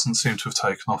 Doesn't seem to have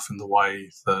taken off in the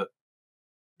way that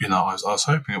I was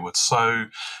hoping it would. So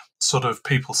sort of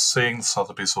people seeing the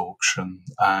Sotheby's auction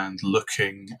and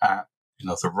looking at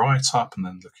the write-up, and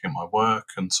then looking at my work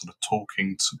and sort of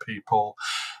talking to people,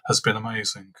 has been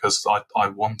amazing, because I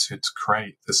wanted to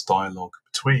create this dialogue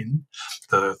between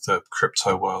the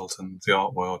crypto world and the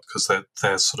art world, because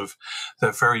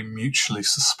they're very mutually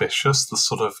suspicious. The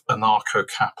sort of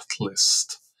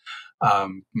anarcho-capitalist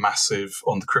massive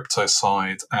on the crypto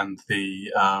side, and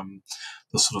the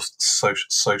sort of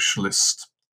socialist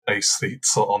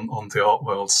aesthetes on the art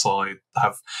world side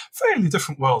have fairly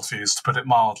different worldviews, to put it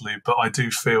mildly. But I do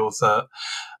feel that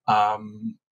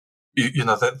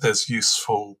that there's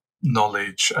useful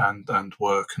knowledge and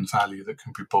work and value that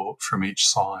can be brought from each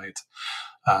side,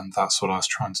 and that's what I was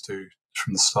trying to do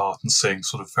from the start. And seeing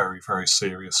sort of very, very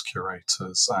serious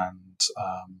curators and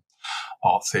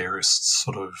art theorists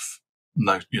sort of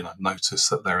notice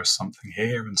that there is something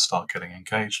here and start getting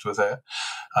engaged with it,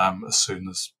 as soon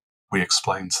as we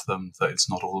explain to them that it's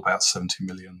not all about $70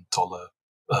 million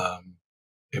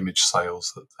image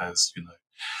sales, that there's,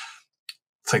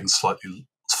 things slightly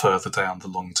further down the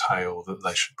long tail that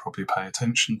they should probably pay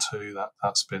attention to.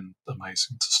 That's been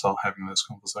amazing to start having those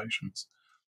conversations.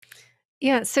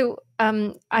 Yeah. So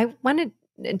I want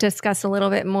to discuss a little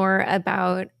bit more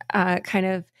about kind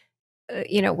of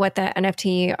what the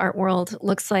NFT art world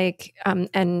looks like,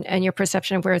 and your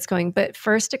perception of where it's going. But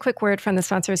first, a quick word from the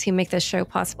sponsors who make this show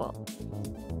possible.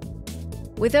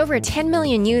 With over 10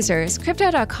 million users,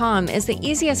 Crypto.com is the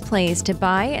easiest place to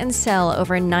buy and sell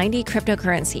over 90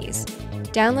 cryptocurrencies.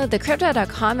 Download the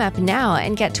Crypto.com app now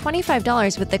and get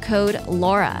 $25 with the code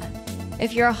LAURA.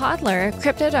 If you're a hodler,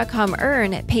 Crypto.com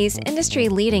Earn pays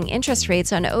industry-leading interest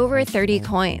rates on over 30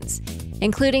 coins,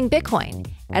 including Bitcoin,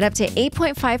 at up to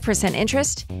 8.5%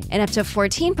 interest and up to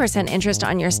 14% interest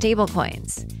on your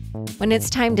stablecoins. When it's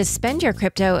time to spend your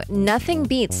crypto, nothing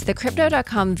beats the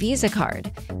Crypto.com Visa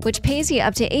card, which pays you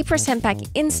up to 8% back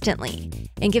instantly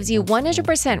and gives you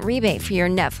 100% rebate for your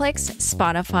Netflix,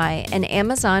 Spotify, and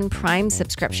Amazon Prime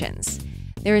subscriptions.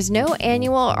 There is no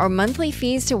annual or monthly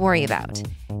fees to worry about.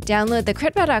 Download the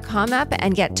Crypto.com app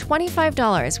and get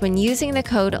 $25 when using the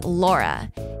code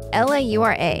LAURA,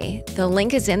 LAURA. The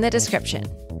link is in the description.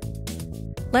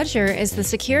 Ledger is the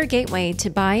secure gateway to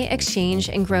buy, exchange,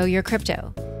 and grow your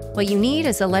crypto. What you need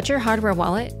is a Ledger hardware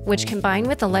wallet, which combined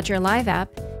with the Ledger Live app,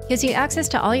 gives you access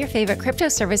to all your favorite crypto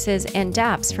services and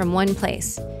dApps from one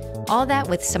place. All that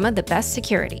with some of the best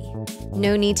security.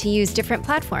 No need to use different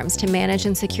platforms to manage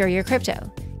and secure your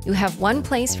crypto. You have one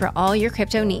place for all your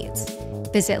crypto needs.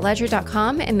 Visit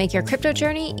ledger.com and make your crypto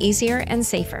journey easier and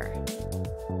safer.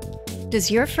 Does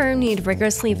your firm need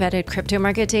rigorously vetted crypto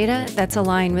market data that's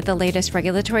aligned with the latest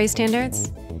regulatory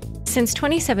standards? Since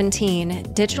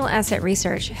 2017, Digital Asset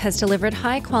Research has delivered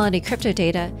high-quality crypto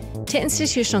data to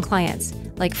institutional clients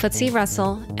like FTSE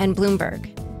Russell and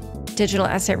Bloomberg. Digital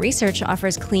Asset Research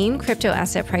offers clean crypto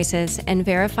asset prices and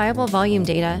verifiable volume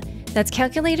data that's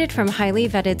calculated from highly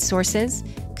vetted sources,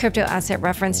 crypto asset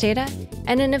reference data,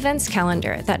 and an events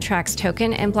calendar that tracks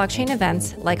token and blockchain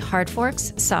events like hard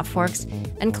forks, soft forks,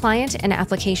 and client and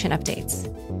application updates.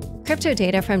 Crypto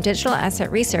data from Digital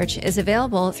Asset Research is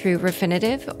available through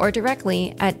Refinitiv or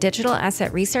directly at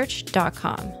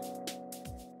digitalassetresearch.com.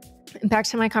 Back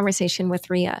to my conversation with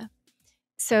Rhea.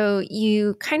 So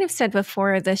you kind of said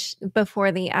before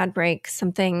the ad break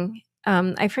something,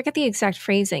 I forget the exact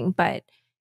phrasing, but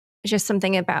just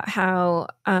something about how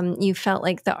you felt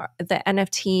like the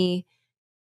NFT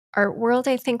our world,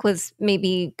 I think, was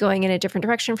maybe going in a different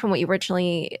direction from what you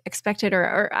originally expected,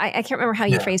 or I can't remember how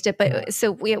you phrased it. But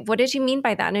so what did you mean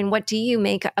by that? And what do you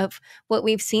make of what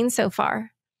we've seen so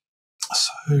far?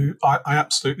 So I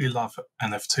absolutely love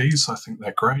NFTs. I think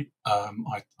they're great.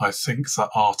 I think that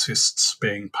artists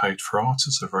being paid for art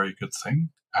is a very good thing.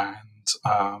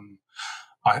 And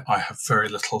I have very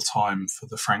little time for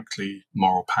the frankly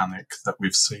moral panic that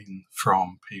we've seen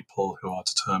from people who are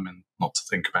determined not to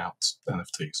think about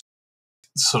NFTs.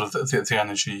 Sort of the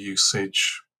energy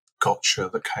usage gotcha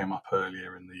that came up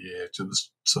earlier in the year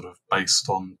was sort of based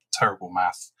on terrible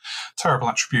math, terrible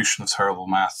attribution of terrible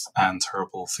math, and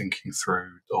terrible thinking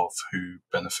through of who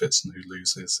benefits and who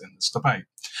loses in this debate.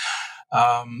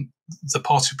 The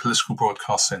party political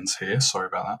broadcast ends here. Sorry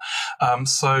about that.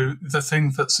 So the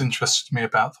thing that's interested me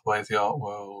about the way the art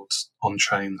world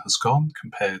on-chain has gone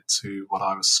compared to what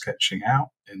I was sketching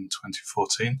out in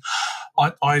 2014,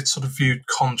 I sort of viewed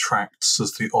contracts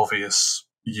as the obvious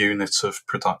unit of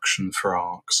production for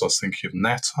art, because I was thinking of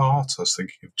net art, I was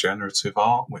thinking of generative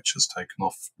art, which has taken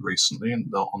off recently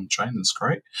and on-chain is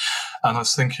great. And I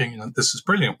was thinking, this is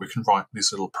brilliant. We can write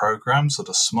these little programs that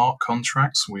are smart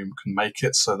contracts. We can make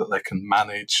it so that they can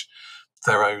manage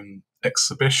their own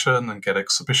exhibition and get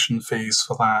exhibition fees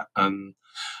for that. And,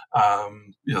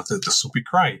 this will be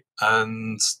great.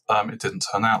 And it didn't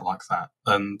turn out like that.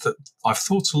 And I've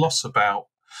thought a lot about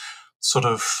sort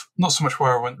of not so much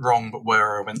where I went wrong, but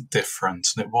where I went different.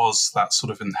 And it was that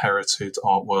sort of inherited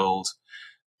art world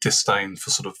disdain for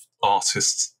sort of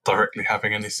artists directly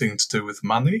having anything to do with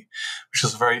money, which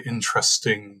is a very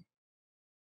interesting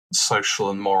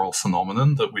social and moral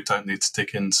phenomenon that we don't need to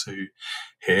dig into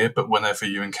here. But whenever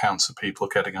you encounter people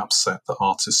getting upset that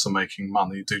artists are making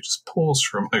money, do just pause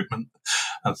for a moment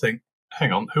and think,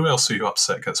 hang on, who else are you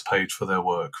upset gets paid for their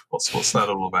work? What's that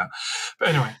all about? But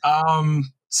anyway, I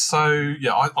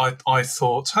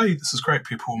thought, hey, this is great.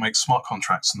 People will make smart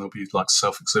contracts and they'll be like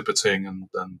self-exhibiting and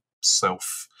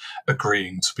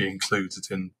self-agreeing to be included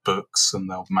in books, and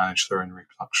they'll manage their own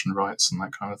reproduction rights and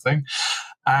that kind of thing.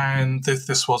 And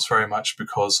this was very much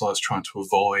because I was trying to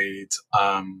avoid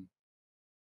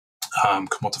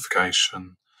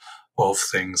commodification of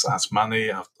things as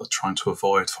money. I'm trying to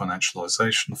avoid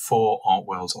financialization for art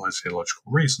world's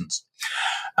ideological reasons.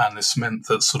 And this meant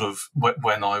that sort of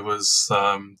when I was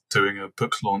doing a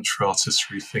book launch for Artists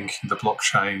Rethinking the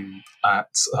Blockchain at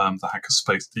the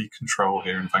Hackerspace Decontrol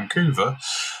here in Vancouver,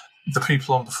 the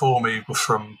people on before me were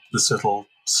from this little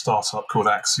startup called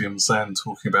Axiom Zen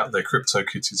talking about their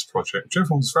CryptoKitties project, which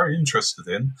everyone was very interested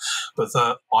in, but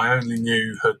that I only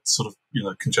knew had sort of,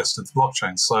 congested the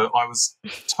blockchain. So I was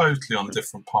totally on a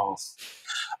different path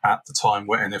at the time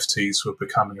where NFTs were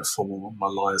becoming a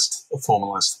formalized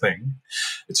thing.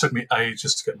 It took me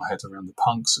ages to get my head around the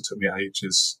punks. It took me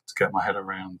ages to get my head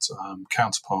around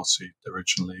Counterparty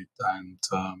originally, and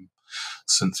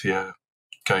Cynthia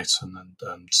Gayton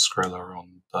and Skrilla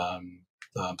on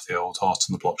the old Art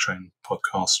and the Blockchain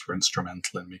podcast were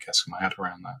instrumental in me getting my head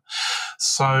around that.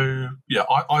 So,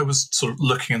 I was sort of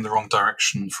looking in the wrong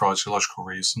direction for ideological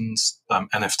reasons.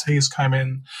 NFTs came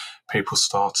in. People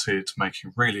started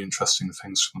making really interesting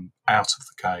things from out of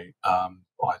the gate.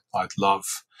 I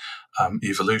love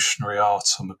evolutionary art.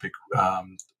 I'm a big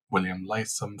William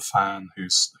Latham fan,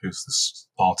 who's this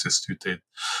artist who did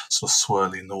sort of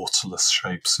swirly nautilus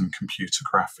shapes and computer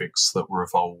graphics that were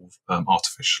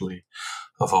artificially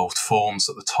evolved forms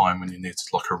at the time when you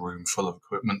needed like a room full of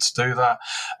equipment to do that.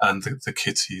 And the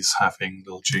kitties having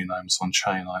little genomes on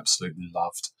chain, I absolutely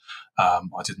loved.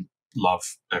 I didn't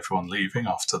love everyone leaving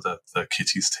after the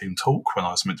kitties team talk when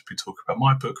I was meant to be talking about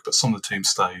my book, but some of the team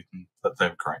stayed and they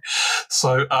were great.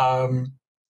 So,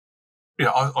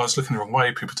 I was looking the wrong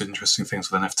way. People did interesting things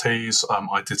with NFTs.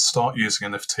 I did start using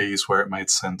NFTs where it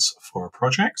made sense for a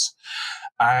project.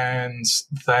 And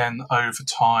then over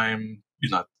time,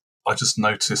 I just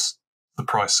noticed the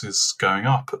prices going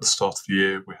up at the start of the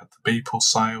year. We had the Beeple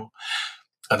sale,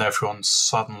 and everyone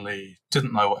suddenly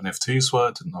didn't know what NFTs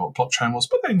were, didn't know what blockchain was,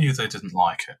 but they knew they didn't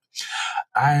like it.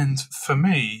 And for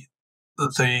me,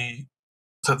 the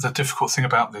difficult thing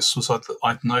about this was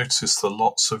I'd noticed that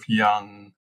lots of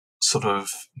young, sort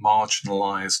of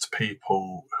marginalized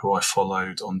people who I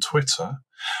followed on Twitter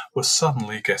were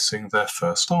suddenly getting their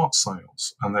first art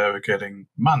sales, and they were getting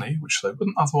money, which they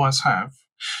wouldn't otherwise have,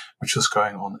 which was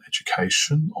going on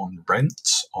education, on rent,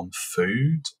 on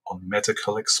food, on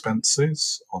medical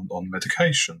expenses, on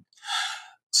medication.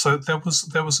 So there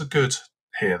was a good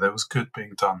here. There was good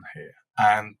being done here.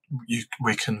 And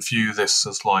we can view this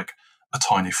as like a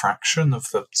tiny fraction of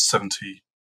the $70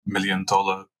 million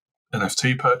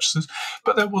NFT purchases,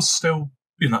 but there was still,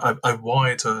 a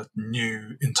wider,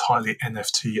 new, entirely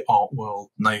NFT art world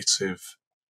native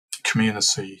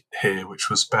community here, which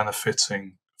was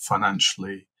benefiting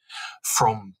financially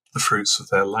from the fruits of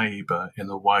their labour in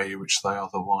a way which they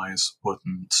otherwise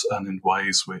wouldn't, and in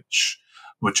ways which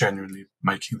were genuinely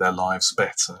making their lives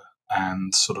better.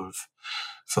 And sort of,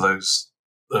 for those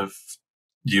of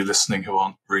you listening who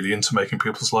aren't really into making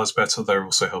people's lives better, they're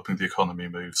also helping the economy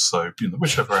move. So,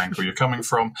 whichever angle you're coming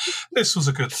from, this was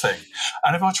a good thing.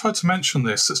 And if I tried to mention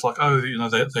this, it's like,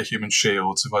 they're human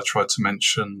shields. If I tried to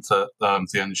mention that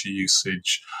the energy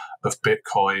usage of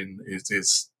Bitcoin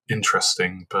is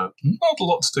interesting, but not a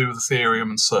lot to do with Ethereum,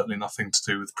 and certainly nothing to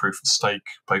do with proof of stake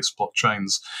based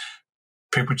blockchains,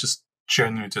 people just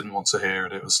genuinely didn't want to hear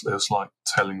it. It was like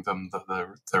telling them that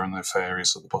there are no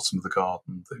fairies at the bottom of the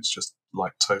garden. It was just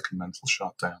like total mental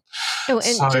shutdown. Oh,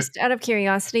 and just out of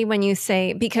curiosity, when you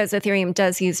say because Ethereum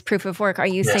does use proof of work, are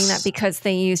you saying that because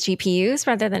they use GPUs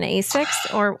rather than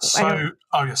ASICs? Or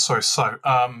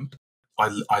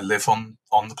I live on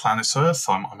the planet Earth.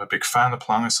 I'm a big fan of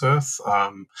planet Earth.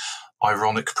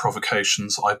 Ironic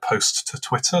provocations I post to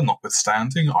Twitter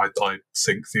notwithstanding, I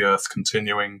think the Earth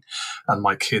continuing and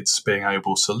my kids being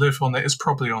able to live on it is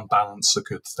probably on balance a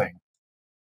good thing.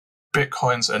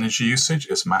 Bitcoin's energy usage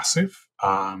is massive.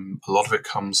 A lot of it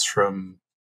comes from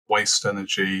waste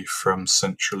energy, from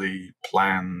centrally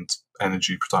planned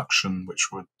energy production, which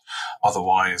would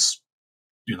otherwise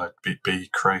be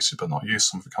created but not used.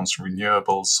 Some of it comes from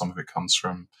renewables, some of it comes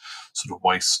from sort of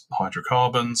waste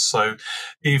hydrocarbons. So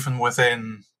even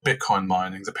within Bitcoin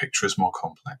mining, the picture is more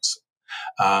complex.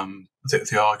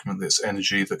 The argument that it's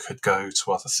energy that could go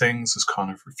to other things is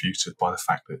kind of refuted by the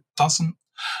fact that it doesn't.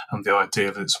 And the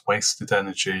idea that it's wasted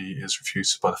energy is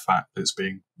refuted by the fact that it's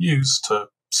being used to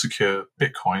secure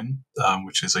Bitcoin,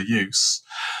 which is a use,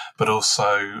 but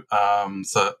also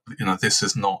that this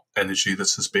is not energy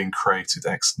that has been created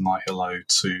ex nihilo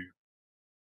to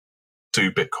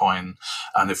do Bitcoin,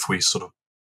 and if we sort of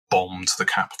bombed the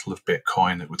capital of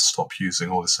Bitcoin, it would stop using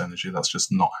all this energy. That's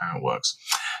just not how it works.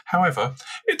 However,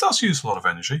 it does use a lot of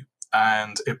energy,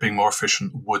 and it being more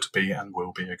efficient would be and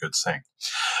will be a good thing.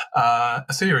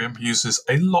 Ethereum uses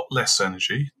a lot less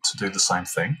energy to do the same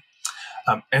thing.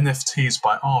 NFTs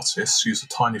by artists use a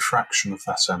tiny fraction of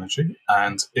that energy,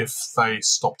 and if they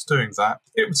stopped doing that,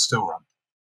 it would still run.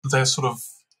 They're sort of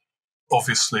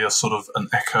obviously an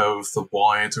echo of the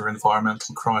wider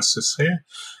environmental crisis here,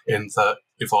 in that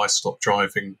if I stop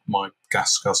driving my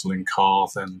gas-guzzling car,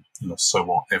 then so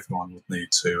what? Everyone would need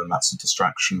to, and that's a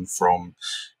distraction from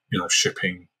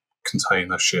shipping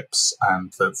container ships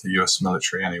and the US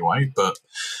military anyway. But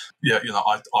yeah,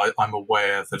 I'm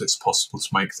aware that it's possible to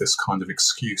make this kind of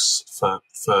excuse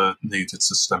for needed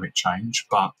systemic change,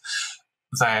 but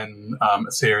then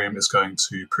Ethereum is going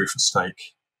to proof of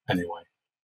stake anyway.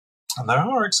 And there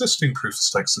are existing proof of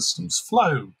stake systems.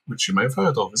 Flow, which you may have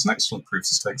heard of, is an excellent proof of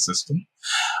stake system.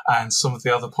 And some of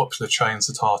the other popular chains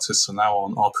that artists are now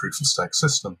on are proof of stake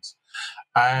systems.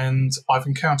 And I've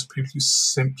encountered people who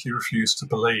simply refuse to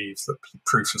believe that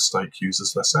proof of stake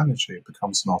uses less energy. It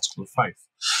becomes an article of faith.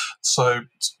 So,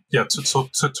 yeah,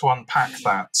 to unpack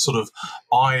that, sort of,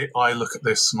 I look at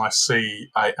this and I see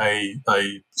a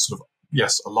sort of,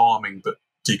 yes, alarming, but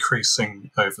decreasing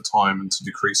over time and to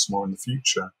decrease more in the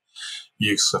future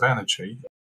use of energy.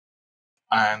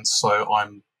 And so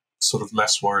I'm sort of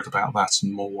less worried about that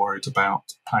and more worried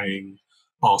about paying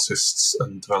artists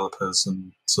and developers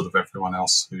and sort of everyone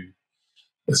else who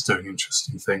is doing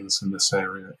interesting things in this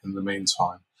area in the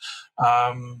meantime.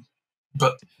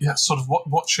 But yeah, sort of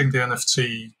watching the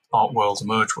NFT art world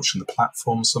emerge, watching the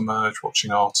platforms emerge,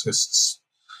 watching artists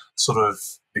sort of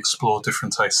explore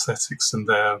different aesthetics in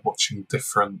there, watching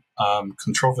different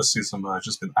controversies emerge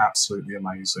has been absolutely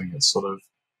amazing. It's sort of,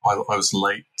 I was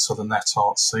late to the net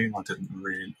art scene. I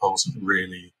wasn't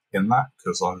really in that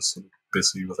because I was sort of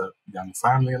busy with a young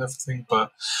family and everything.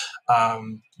 But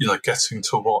getting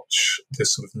to watch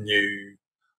this sort of new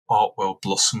art world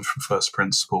blossom from first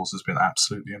principles has been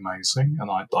absolutely amazing,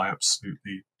 and I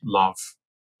absolutely love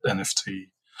NFT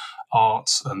art.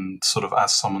 And sort of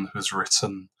as someone who's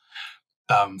written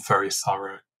very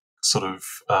thorough sort of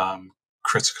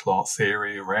critical art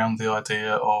theory around the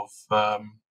idea of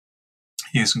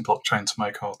using blockchain to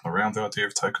make art, and around the idea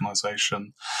of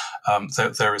tokenization,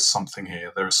 there is something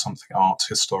here. There is something art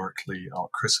historically,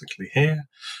 art critically here.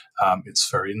 It's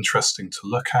very interesting to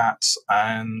look at,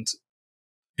 and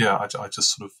yeah, I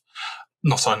just sort of,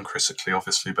 not uncritically,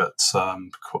 obviously, but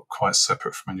quite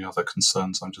separate from any other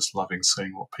concerns. I'm just loving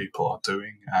seeing what people are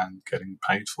doing and getting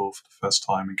paid for the first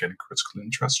time and getting critical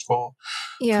interest for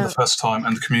the first time,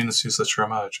 and the communities that are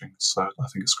emerging. So I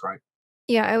think it's great.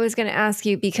 Yeah, I was going to ask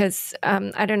you because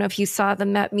I don't know if you saw the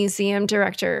Met Museum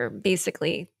director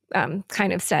basically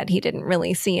kind of said he didn't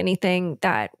really see anything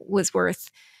that was worth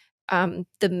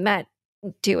the Met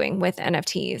doing with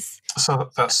NFTs.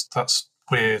 So that's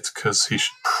weird because he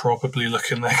should probably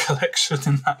look in their collection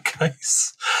in that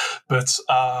case. But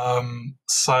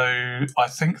so I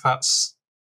think that's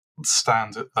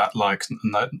standard. That like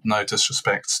no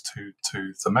disrespect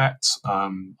to the Met.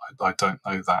 I don't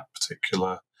know that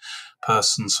particular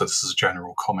person, so this is a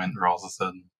general comment rather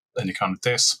than any kind of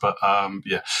diss. But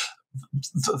yeah,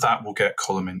 that will get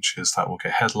column inches, that will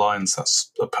get headlines.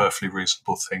 That's a perfectly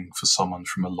reasonable thing for someone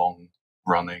from a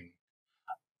long-running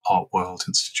art world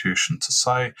institution to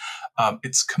say.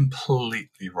 It's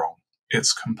completely wrong.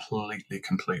 It's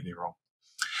completely wrong.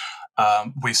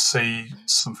 We see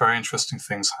some very interesting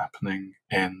things happening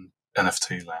in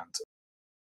NFT land.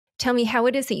 Tell me how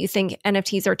it is that you think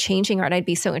NFTs are changing art. I'd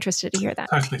be so interested to hear that.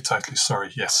 Totally.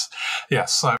 Sorry. Yes.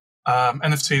 So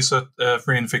NFTs are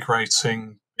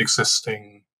reinvigorating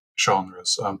existing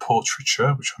genres.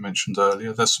 Portraiture, which I mentioned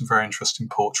earlier, there's some very interesting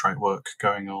portrait work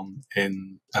going on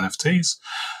in NFTs.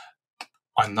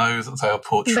 I know that they are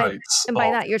portraits. And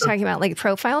by that, you're talking about like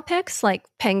profile pics, like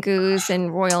pengus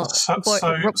and royal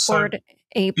bored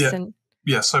apes.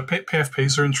 So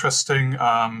PFPs are interesting.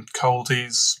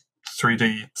 Coldies,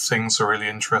 3D things are really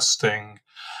interesting.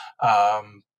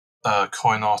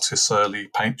 Coin artists' early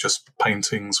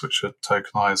paintings, which are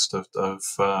tokenized of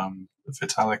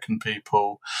Vitalik and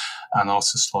people, and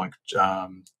artists like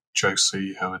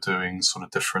Josie, who are doing sort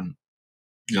of different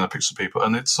pictures of people.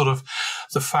 And it's sort of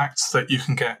the fact that you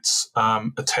can get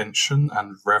attention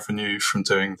and revenue from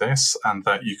doing this, and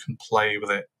that you can play with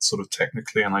it sort of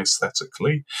technically and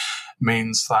aesthetically,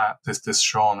 means that this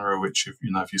genre, which if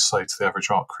you say to the average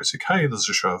art critic, hey, there's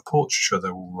a show of portraiture,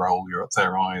 they will roll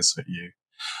their eyes at you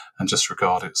and just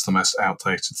regard it as the most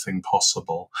outdated thing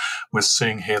possible. We're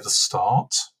seeing here the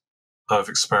start of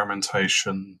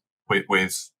experimentation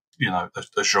with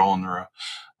a genre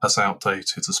as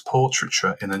outdated as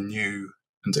portraiture in a new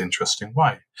and interesting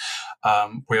way.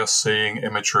 We are seeing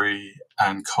imagery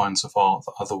and kinds of art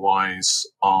that otherwise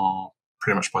are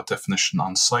pretty much by definition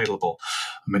unsaleable.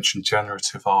 I mentioned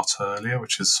generative art earlier,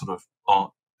 which is sort of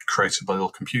art created by little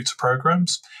computer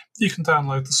programs. You can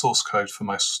download the source code for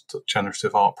most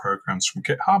generative art programs from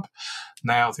GitHub.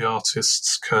 Now the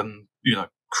artists can,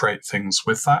 create things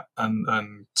with that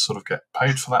and sort of get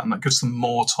paid for that, and that gives them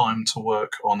more time to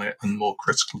work on it and more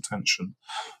critical attention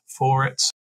for it.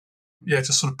 Yeah,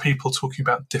 just sort of people talking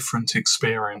about different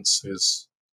experiences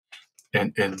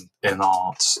in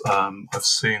art. I've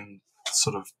seen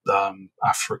sort of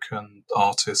African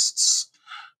artists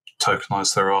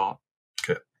tokenize their art,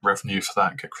 get revenue for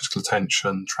that, get critical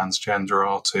attention. Transgender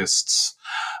artists,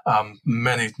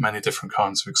 many different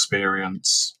kinds of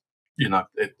experience,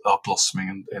 are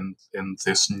blossoming in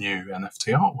this new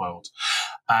NFT art world.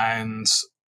 And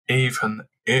even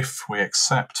if we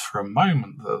accept for a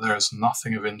moment that there is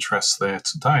nothing of interest there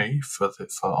today for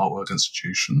art world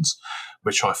institutions,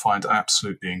 which I find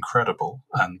absolutely incredible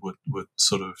and would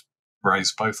sort of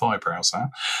raise both eyebrows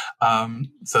at,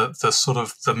 the sort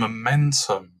of the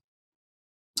momentum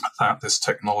that this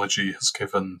technology has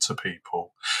given to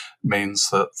people means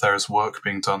that there is work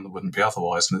being done that wouldn't be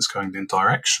otherwise, and it's going in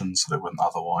directions that it wouldn't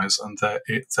otherwise, and there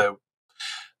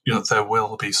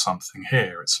will be something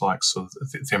here. It's like sort of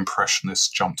the Impressionists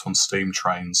jumped on steam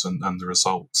trains, and the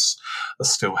results are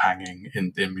still hanging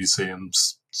in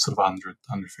museums sort of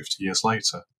 150 years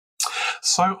later.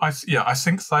 So I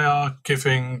think they are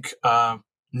giving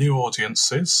new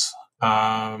audiences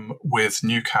with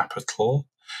new capital,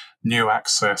 new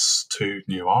access to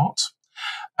new art,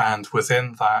 and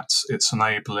within that, it's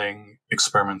enabling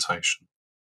experimentation.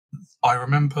 I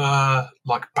remember,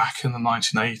 like back in the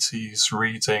 1980s,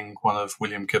 reading one of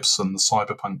William Gibson, the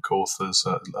cyberpunk author's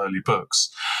early books,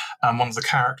 and one of the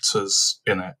characters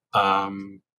in it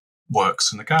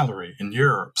works in a gallery in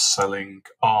Europe selling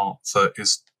art that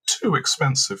is too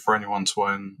expensive for anyone to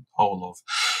own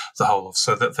the whole of,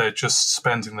 so that they're just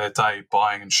spending their day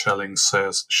buying and selling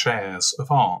shares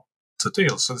of art to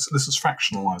deal. So this is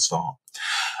fractionalized art.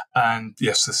 And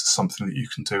yes, this is something that you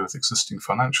can do with existing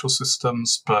financial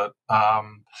systems, but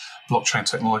blockchain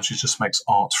technology just makes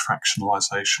art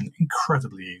fractionalization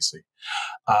incredibly easy.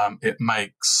 It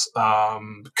makes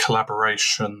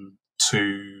collaboration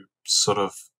to sort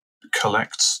of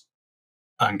collect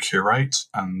and curate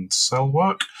and sell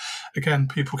work. Again,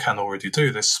 people can already do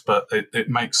this, but it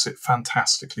makes it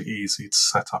fantastically easy to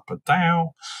set up a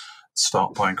DAO,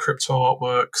 start buying crypto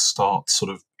artwork, start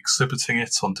sort of exhibiting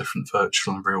it on different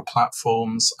virtual and real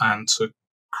platforms, and to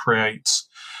create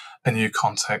a new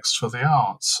context for the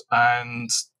art. And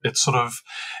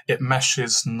it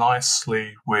meshes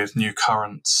nicely with new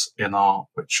currents in art,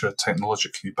 which are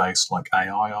technologically based, like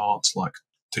AI art, like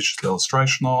digital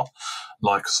illustration art,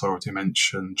 like as I already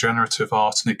mentioned, generative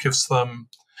art, and it gives them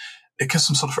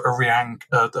sort of a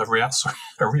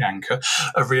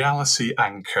reality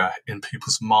anchor in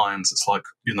people's minds. It's like,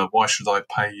 why should I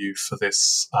pay you for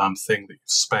this thing that you've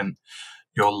spent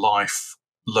your life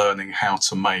learning how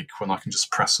to make when I can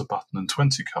just press a button and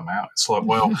 20 come out? It's like,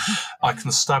 well, I can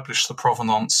establish the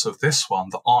provenance of this one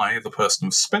that I, the person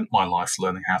who's spent my life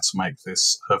learning how to make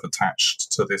this, have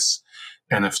attached to this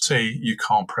NFT. You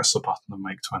can't press a button and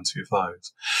make 20 of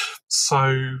those.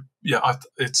 So yeah,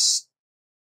 it's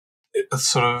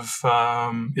sort of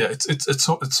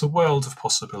it's a world of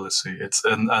possibility.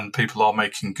 And people are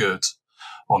making good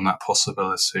on that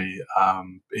possibility,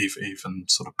 even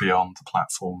sort of beyond the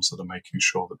platforms that are making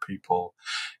sure that people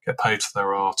get paid for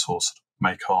their art, or sort of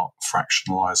make art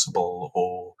fractionalizable,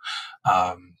 or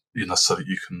so that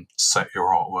you can set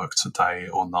your artwork to day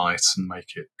or night and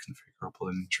make it configurable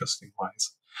in interesting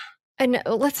ways. And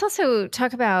let's also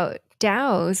talk about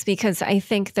DAOs, because I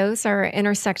think those are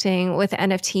intersecting with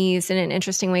NFTs in an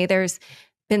interesting way. There's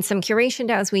been some curation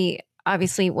DAOs. We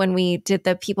obviously, when we did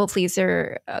the people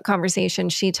pleaser conversation,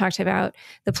 she talked about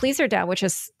the pleaser DAO, which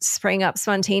just sprang up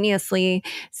spontaneously.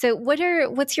 So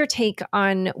what's your take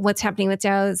on what's happening with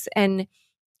DAOs, and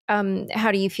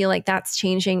how do you feel like that's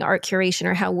changing art curation,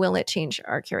 or how will it change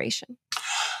art curation?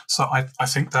 So I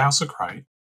think DAOs are great.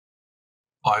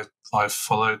 I've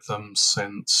followed them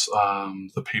since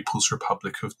the People's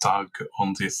Republic of Doug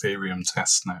on the Ethereum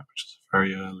testnet, which is a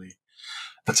very early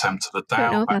attempt at a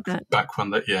DAO back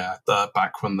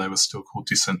when they were still called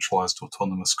decentralized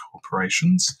autonomous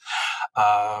corporations.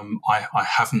 I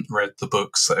haven't read the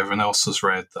books that everyone else has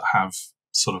read that have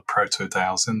sort of proto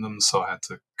DAOs in them, so I had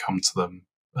to come to them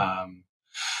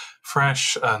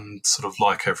fresh. And sort of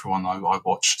like everyone, I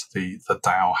watched the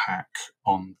DAO hack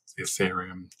on the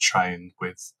Ethereum chain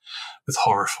with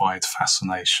horrified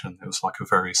fascination. It was like a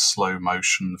very slow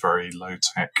motion, very low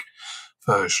tech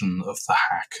version of the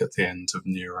hack at the end of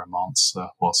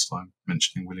Neuromancer, whilst I'm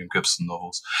mentioning William Gibson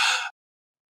novels.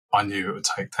 I knew it would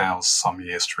take DAOs some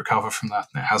years to recover from that,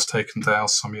 and it has taken DAOs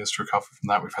some years to recover from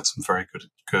that. We've had some very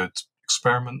good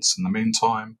experiments in the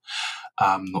meantime.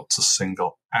 Not to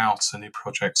single out any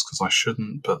projects, because I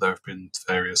shouldn't, but there have been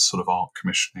various sort of art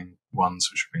commissioning ones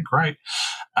which have been great.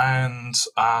 And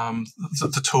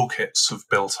the toolkits have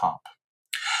built up.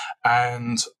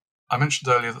 And I mentioned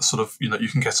earlier that sort of, you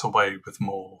can get away with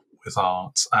more with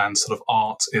art, and sort of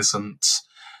art isn't,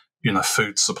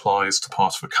 food supplies to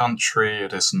part of a country.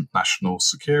 It isn't national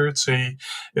security.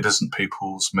 It isn't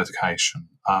people's medication.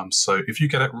 So if you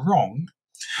get it wrong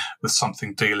with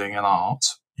something dealing in art,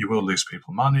 you will lose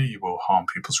people money, you will harm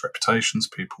people's reputations,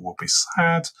 people will be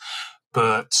sad,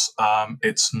 but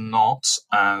it's not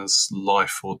as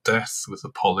life or death, with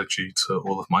apology to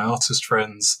all of my artist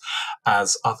friends,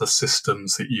 as other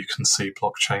systems that you can see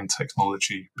blockchain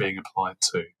technology being applied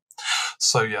to.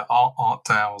 So yeah, art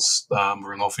DAOs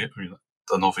were an obvious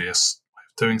way of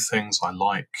doing things. I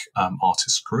like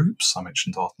artist groups. I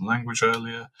mentioned Art and Language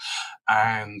earlier.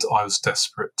 And I was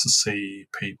desperate to see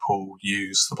people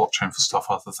use the blockchain for stuff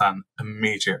other than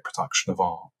immediate production of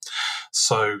art.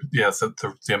 So yeah,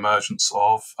 the emergence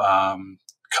of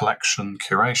collection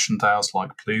curation DAOs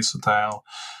like Pleaser DAO,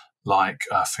 like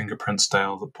Fingerprints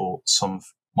DAO that bought some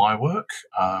of my work,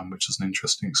 which is an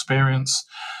interesting experience.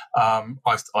 I'm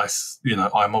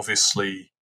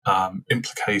obviously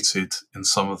implicated in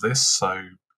some of this, so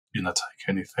take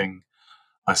anything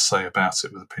I say about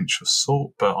it with a pinch of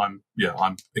salt, but I'm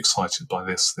excited by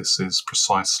this. This is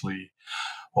precisely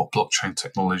what blockchain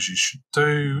technology should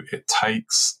do. It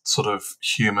takes sort of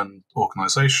human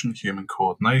organization, human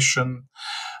coordination,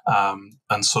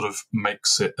 and sort of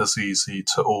makes it as easy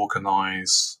to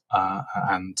organize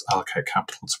and allocate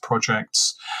capital to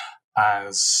projects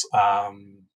as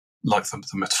like the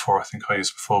metaphor I think I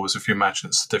used before was, if you imagine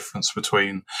it's the difference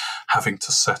between having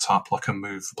to set up like a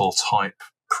movable type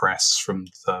press from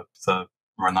the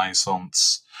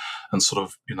Renaissance and sort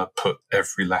of, put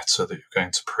every letter that you're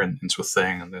going to print into a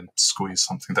thing and then squeeze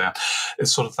something down.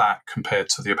 It's sort of that compared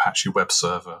to the Apache web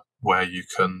server, where you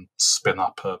can spin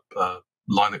up a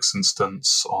Linux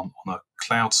instance on a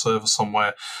cloud server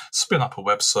somewhere, spin up a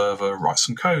web server, write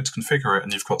some code, configure it,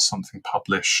 and you've got something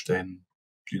published in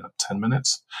 10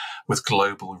 minutes with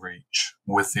global reach,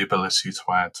 with the ability to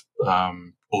add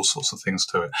all sorts of things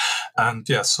to it. And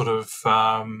yeah, sort of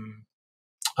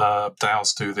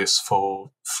DAOs do this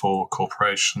for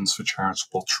corporations, for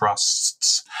charitable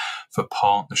trusts, for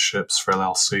partnerships, for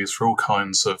LLCs, for all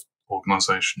kinds of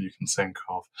organisation you can think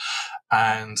of.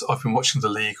 And I've been watching the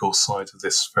legal side of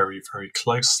this very, very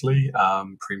closely.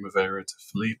 Primavera de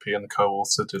Filippi and the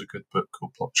co-author did a good book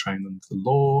called Blockchain and the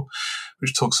Law,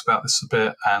 which talks about this a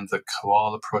bit. And the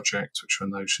Koala Project, which I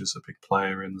know she's a big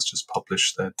player in, has just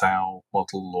published their DAO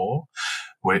model law,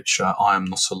 which I am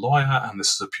not a lawyer, and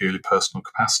this is a purely personal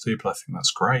capacity, but I think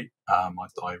that's great. I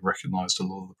recognised a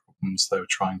lot of the problems they were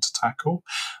trying to tackle,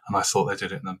 and I thought they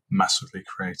did it in a massively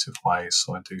creative way.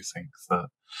 So I do think that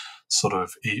sort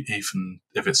of even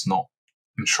if it's not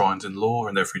enshrined in law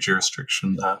in every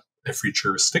jurisdiction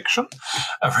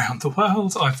around the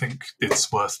world, I think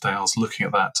it's worth DAOs looking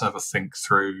at that to have a think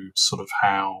through sort of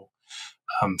how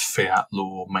fiat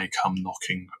law may come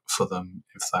knocking for them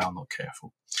if they are not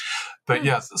careful. But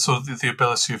yeah, sort of the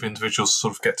ability of individuals to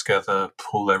sort of get together,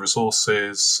 pool their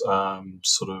resources,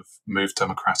 sort of move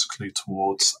democratically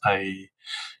towards a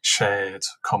shared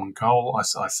common goal. I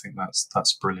think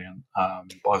that's brilliant. I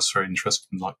was very interested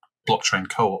in like blockchain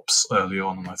co-ops early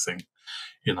on, and I think,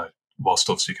 whilst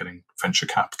obviously getting venture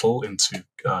capital into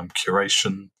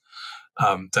curation,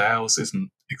 DAOs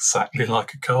isn't exactly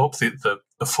like a co-op. The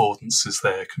affordances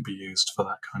there can be used for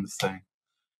that kind of thing.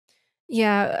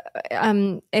 Yeah,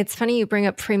 it's funny you bring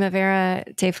up Primavera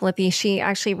de Filippi. She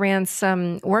actually ran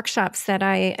some workshops that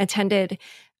I attended.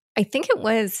 I think it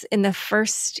was in the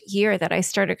first year that I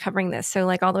started covering this. So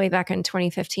like all the way back in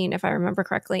 2015, if I remember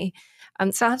correctly.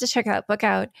 So I'll have to check that book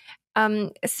out.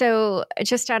 So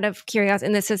just out of curiosity,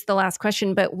 and this is the last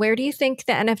question, but where do you think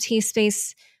the NFT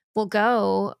space will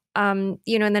go, in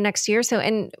the next year or so?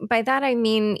 And by that, I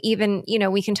mean, even,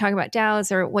 we can talk about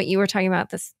DAOs or what you were talking about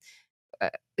this,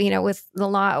 with the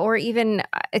law, or even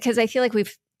because I feel like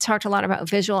we've talked a lot about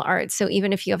visual art. So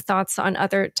even if you have thoughts on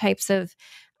other types of,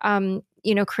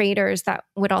 creators, that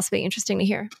would also be interesting to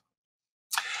hear.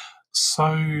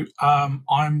 So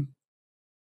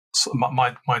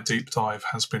my deep dive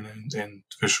has been in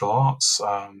visual arts.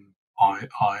 I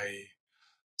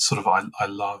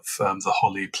love the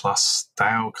Holly Plus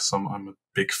DAO because I'm a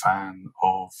big fan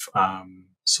of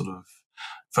sort of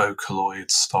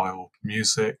Vocaloid style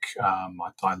music. I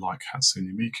like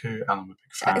Hatsune Miku, and I'm a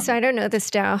big fan. So I don't know this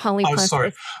DAO, Holly Plus.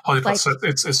 Sorry, Holly Plus. So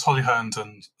it's Holly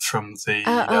Herndon from the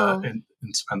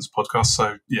Independence podcast.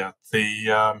 So yeah,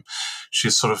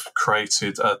 she's sort of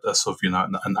created a sort of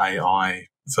an AI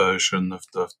version of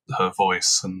her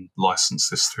voice and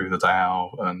licensed this through the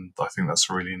DAO, and I think that's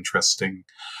a really interesting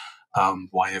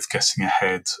way of getting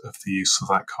ahead of the use of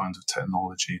that kind of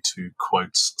technology to,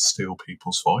 quote, steal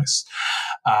people's voice.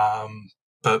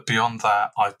 But beyond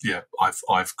that,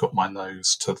 I've got my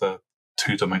nose to the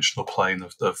two-dimensional plane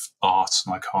of art,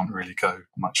 and I can't really go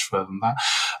much further than that.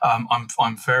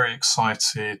 I'm very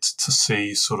excited to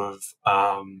see sort of,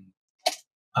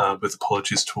 with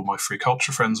apologies to all my free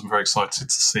culture friends, I'm very excited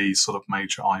to see sort of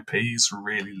major IPs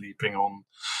really leaping on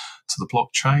to the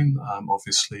blockchain.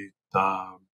 Obviously,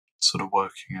 sort of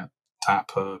working at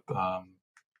Dapper,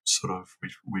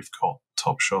 we've got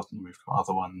Top Shot and we've got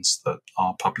other ones that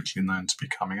are publicly known to be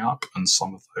coming up, and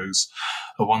some of those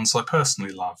are ones I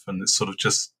personally love. And it's sort of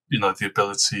just the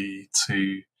ability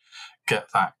to get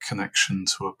that connection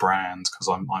to a brand, because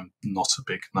I'm not a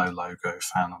big no logo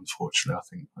fan, unfortunately. I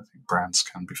think brands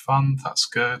can be fun. That's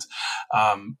good.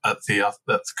 At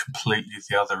completely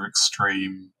the other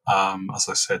extreme, as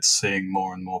I said, seeing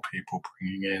more and more people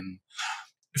bringing in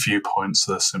viewpoints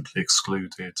that are simply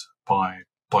excluded by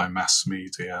mass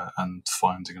media and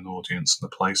finding an audience and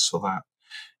a place for that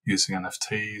using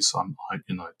NFTs. I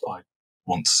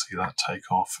want to see that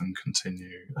take off and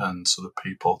continue, and sort of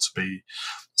people to be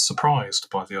surprised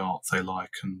by the art they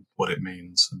like and what it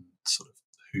means, and sort of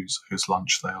whose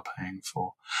lunch they are paying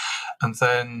for. And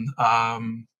then I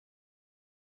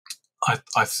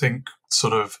think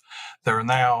sort of there are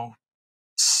now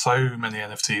so many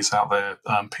NFTs out there.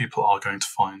 People are going to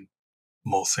find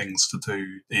more things to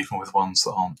do, even with ones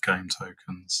that aren't game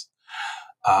tokens.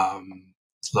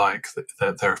 There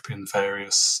have been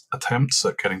various attempts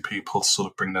at getting people to sort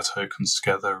of bring their tokens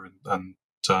together and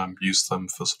use them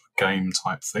for sort of game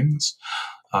type things.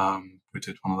 We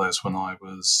did one of those when I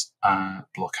was at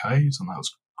Blockade, and that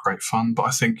was great fun. But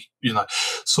I think,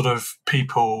 sort of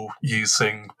people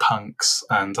using punks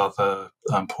and other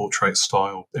portrait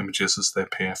style images as their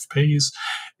PFPs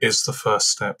is the first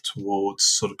step towards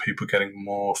sort of people getting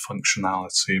more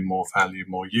functionality, more value,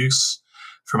 more use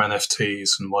from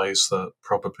NFTs in ways that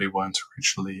probably weren't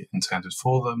originally intended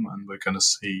for them. And we're going to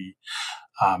see,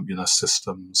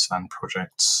 systems and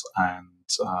projects and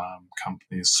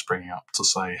companies springing up to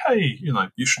say, hey,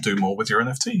 you should do more with your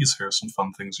NFTs. Here are some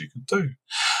fun things you can do.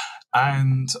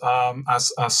 And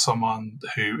as someone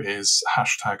who is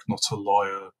hashtag not a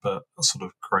lawyer, but sort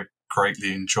of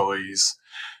greatly enjoys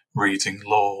reading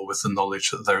law with the knowledge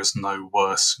that there is no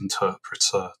worse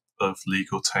interpreter of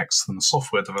legal text than a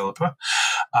software developer,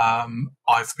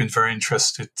 I've been very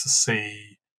interested to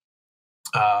see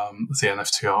the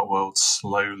NFT art world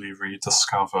slowly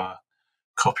rediscover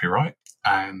copyright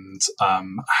and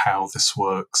how this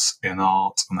works in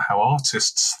art and how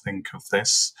artists think of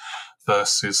this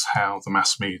versus how the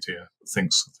mass media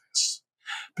thinks of this.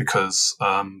 Because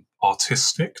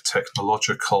artistic,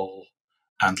 technological,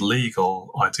 and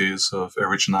legal ideas of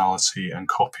originality and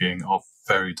copying are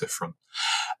very different.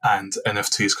 And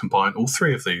NFTs combine all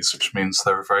three of these, which means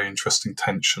there are very interesting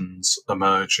tensions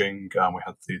emerging. We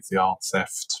had the art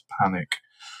theft panic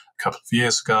a couple of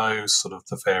years ago, sort of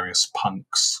the various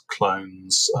punks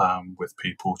clones with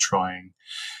people trying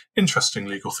interesting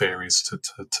legal theories to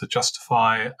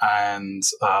justify, and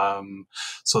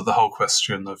so the whole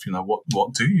question of,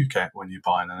 what do you get when you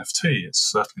buy an NFT? It's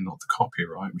certainly not the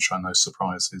copyright, which I know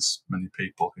surprises many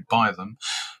people who buy them,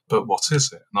 but what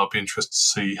is it? And I'd be interested to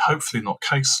see, hopefully not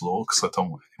case law, because I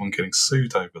don't want anyone getting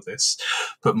sued over this,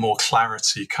 but more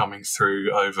clarity coming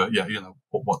through over,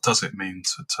 what does it mean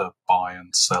to buy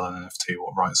and sell an NFT?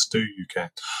 What rights do you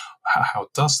get? How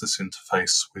does this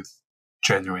interface with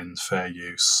genuine fair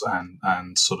use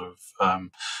and sort of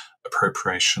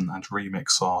appropriation and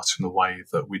remix art in a way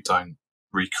that we don't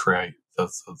recreate the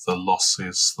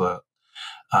losses that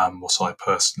what I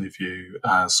personally view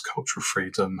as cultural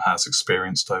freedom has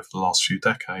experienced over the last few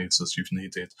decades, as you've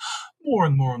needed more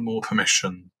and more and more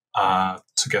permission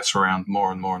to get around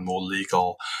more and more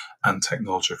legal and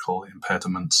technological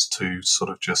impediments to sort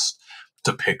of just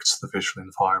depict the visual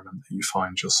environment that you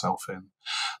find yourself in.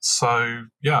 So,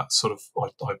 I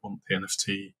want the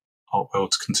NFT art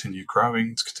world to continue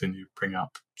growing, to continue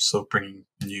bringing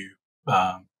new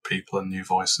people and new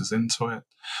voices into it,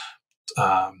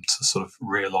 to sort of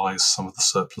realise some of the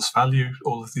surplus value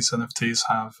all of these NFTs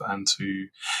have, and to,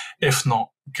 if not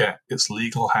get its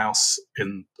legal house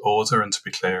in order, and to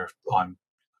be clear, I'm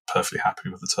perfectly happy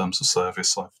with the terms of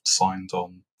service I've signed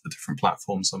on the different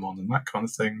platforms I'm on and that kind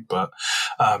of thing. But,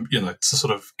 to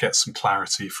sort of get some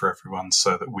clarity for everyone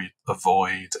so that we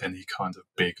avoid any kind of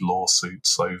big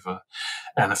lawsuits over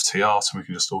NFT art, and we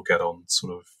can just all get on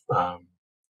sort of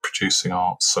producing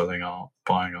art, selling art,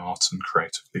 buying art, and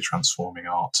creatively transforming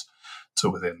art to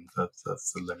within the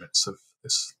limits of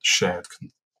this shared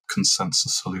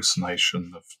consensus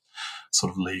hallucination of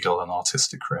sort of legal and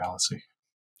artistic reality.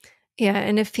 Yeah,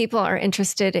 and if people are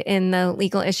interested in the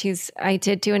legal issues, I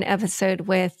did do an episode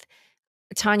with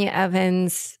Tanya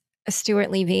Evans, Stuart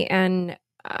Levy, and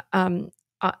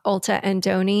Ulta and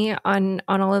Doni on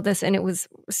all of this, and it was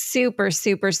super,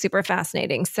 super, super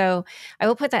fascinating. So I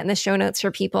will put that in the show notes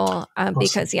for people Awesome.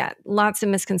 Because, lots of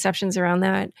misconceptions around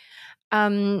that.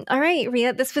 All right,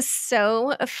 Rhea, this was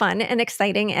so fun and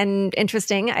exciting and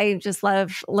interesting. I just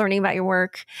love learning about your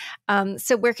work.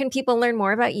 So where can people learn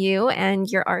more about you and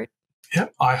your art? Yeah,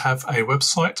 I have a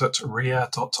website at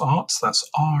rhea.art. That's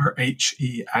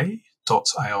RHEA.art.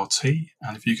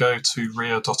 And if you go to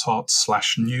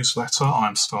rhea.art/newsletter,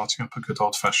 I'm starting up a good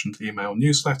old-fashioned email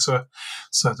newsletter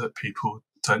so that people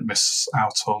don't miss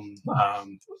out on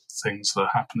things that are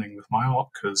happening with my art,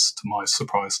 because to my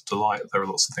surprise and delight, there are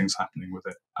lots of things happening with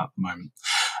it at the moment.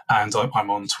 And I'm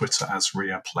on Twitter as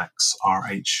Rheaplex,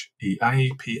 RHEAPLEX,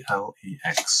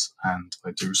 and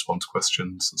I do respond to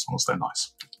questions as long as they're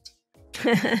nice.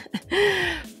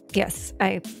 Yes,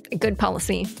 good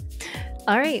policy.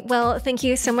 All right. Well, thank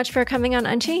you so much for coming on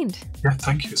Unchained. Yeah,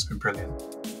 thank you. It's been brilliant.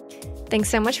 Thanks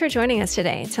so much for joining us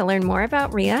today. To learn more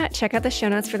about Rhea, check out the show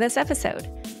notes for this episode.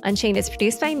 Unchained is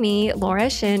produced by me, Laura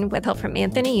Shin, with help from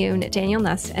Anthony Yoon, Daniel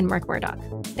Nuss, and Mark Murdoch.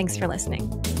 Thanks for listening.